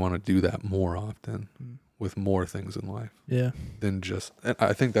made me want to do that more often with more things in life. Yeah. Than just, and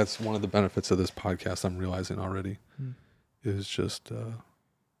I think that's one of the benefits of this podcast I'm realizing already is just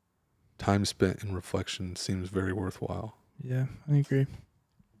time spent in reflection seems very worthwhile. Yeah, I agree.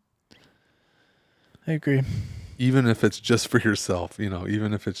 Even if it's just for yourself,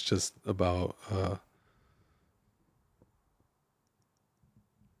 even if it's just about,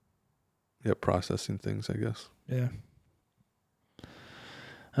 processing things, I guess. Yeah.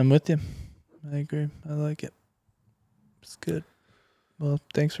 I'm with you. I agree. I like it. It's good. Well,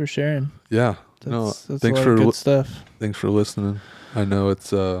 thanks for sharing. Yeah. That's thanks a lot for of good stuff. Thanks for listening. I know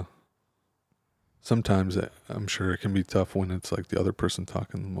it's sometimes I'm sure it can be tough when it's like the other person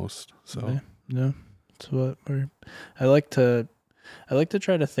talking the most. So no, it's what I like to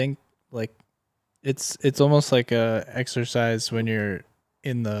try to think like it's almost like a exercise when you're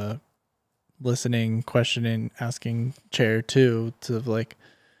in the listening, questioning, asking chair too, to like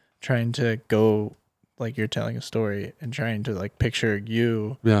trying to go like you're telling a story and trying to like picture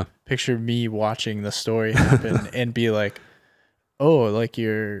me watching the story happen and be like, oh, like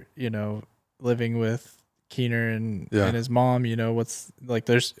you're, living with Keener and his mom, what's like,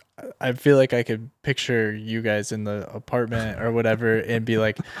 I feel like I could picture you guys in the apartment or whatever and be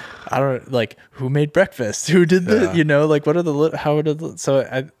like, I don't like who made breakfast, who did like what are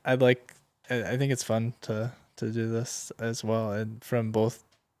so I think it's fun to do this as well. And from both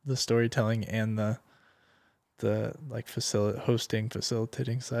the storytelling and the like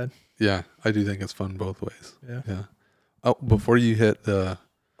facilitating side. Yeah, I do think it's fun both ways. Yeah. Oh, before you hit the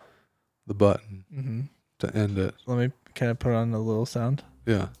button to end it, let me kind of put on a little sound.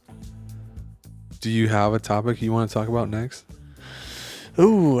 Yeah. Do you have a topic you want to talk about next?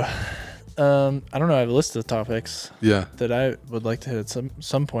 Ooh, I don't know. I have a list of topics. Yeah. That I would like to hit at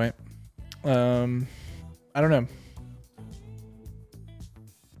some point. I don't know.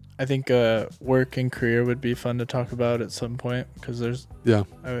 I think work and career would be fun to talk about at some point because I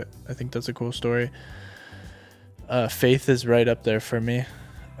think that's a cool story. Faith is right up there for me,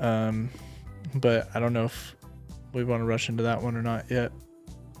 but I don't know if we want to rush into that one or not yet.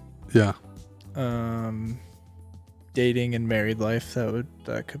 Yeah. Dating and married life,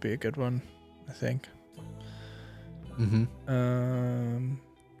 that could be a good one, I think.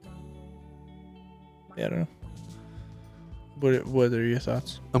 Yeah, I don't know. What are your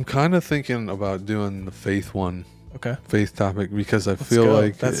thoughts? I'm kind of thinking about doing the faith one. Okay. Faith topic because I feel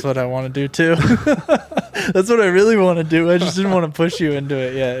like that's what I want to do too. That's what I really want to do. I just didn't want to push you into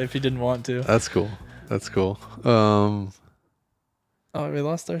it yet if you didn't want to. That's cool. Oh, we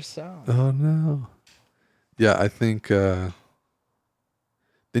lost our sound. Oh no. Yeah, I think then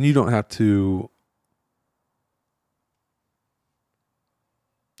you don't have to.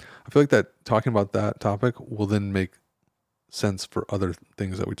 I feel like that talking about that topic will then make sense for other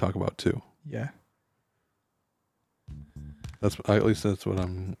things that we talk about too. Yeah. At least that's what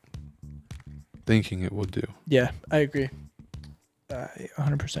I'm thinking it would do. Yeah, I agree. I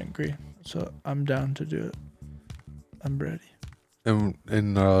 100% agree. So I'm down to do it. I'm ready. And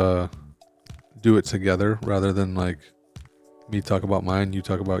do it together rather than like me talk about mine, you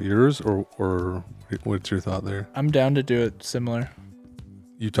talk about yours, or what's your thought there? I'm down to do it similar.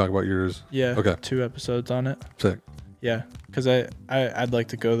 You talk about yours. Yeah. Okay. 2 episodes on it. Sick. Yeah, because I'd like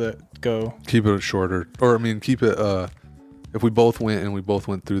to go. Keep it shorter, or I mean, keep it. If we both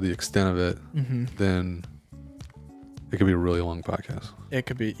went through the extent of it, then it could be a really long podcast. It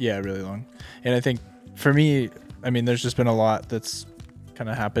could be, really long. And I think for me, I mean, there's just been a lot that's kind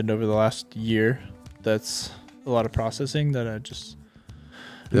of happened over the last year. That's a lot of processing that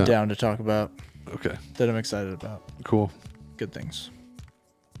I'm down to talk about. Okay. That I'm excited about. Cool. Good things.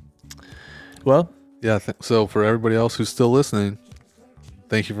 Well. Yeah. So for everybody else who's still listening,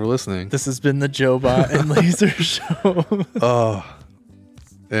 thank you for listening. This has been the Joebot and Laser Show.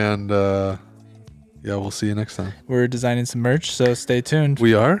 And we'll see you next time. We're designing some merch, so stay tuned.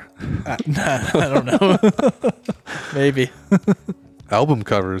 We are? I don't know. Maybe. Album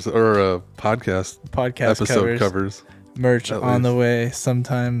covers or podcast episode covers. Merch on the way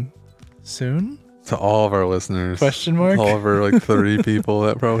sometime soon. To all of our listeners. Question mark? All of our 30 people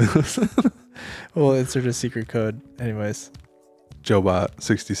that probably listen. We'll insert a secret code. Anyways. Joebot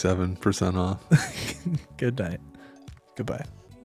 67% off. Good night. Goodbye.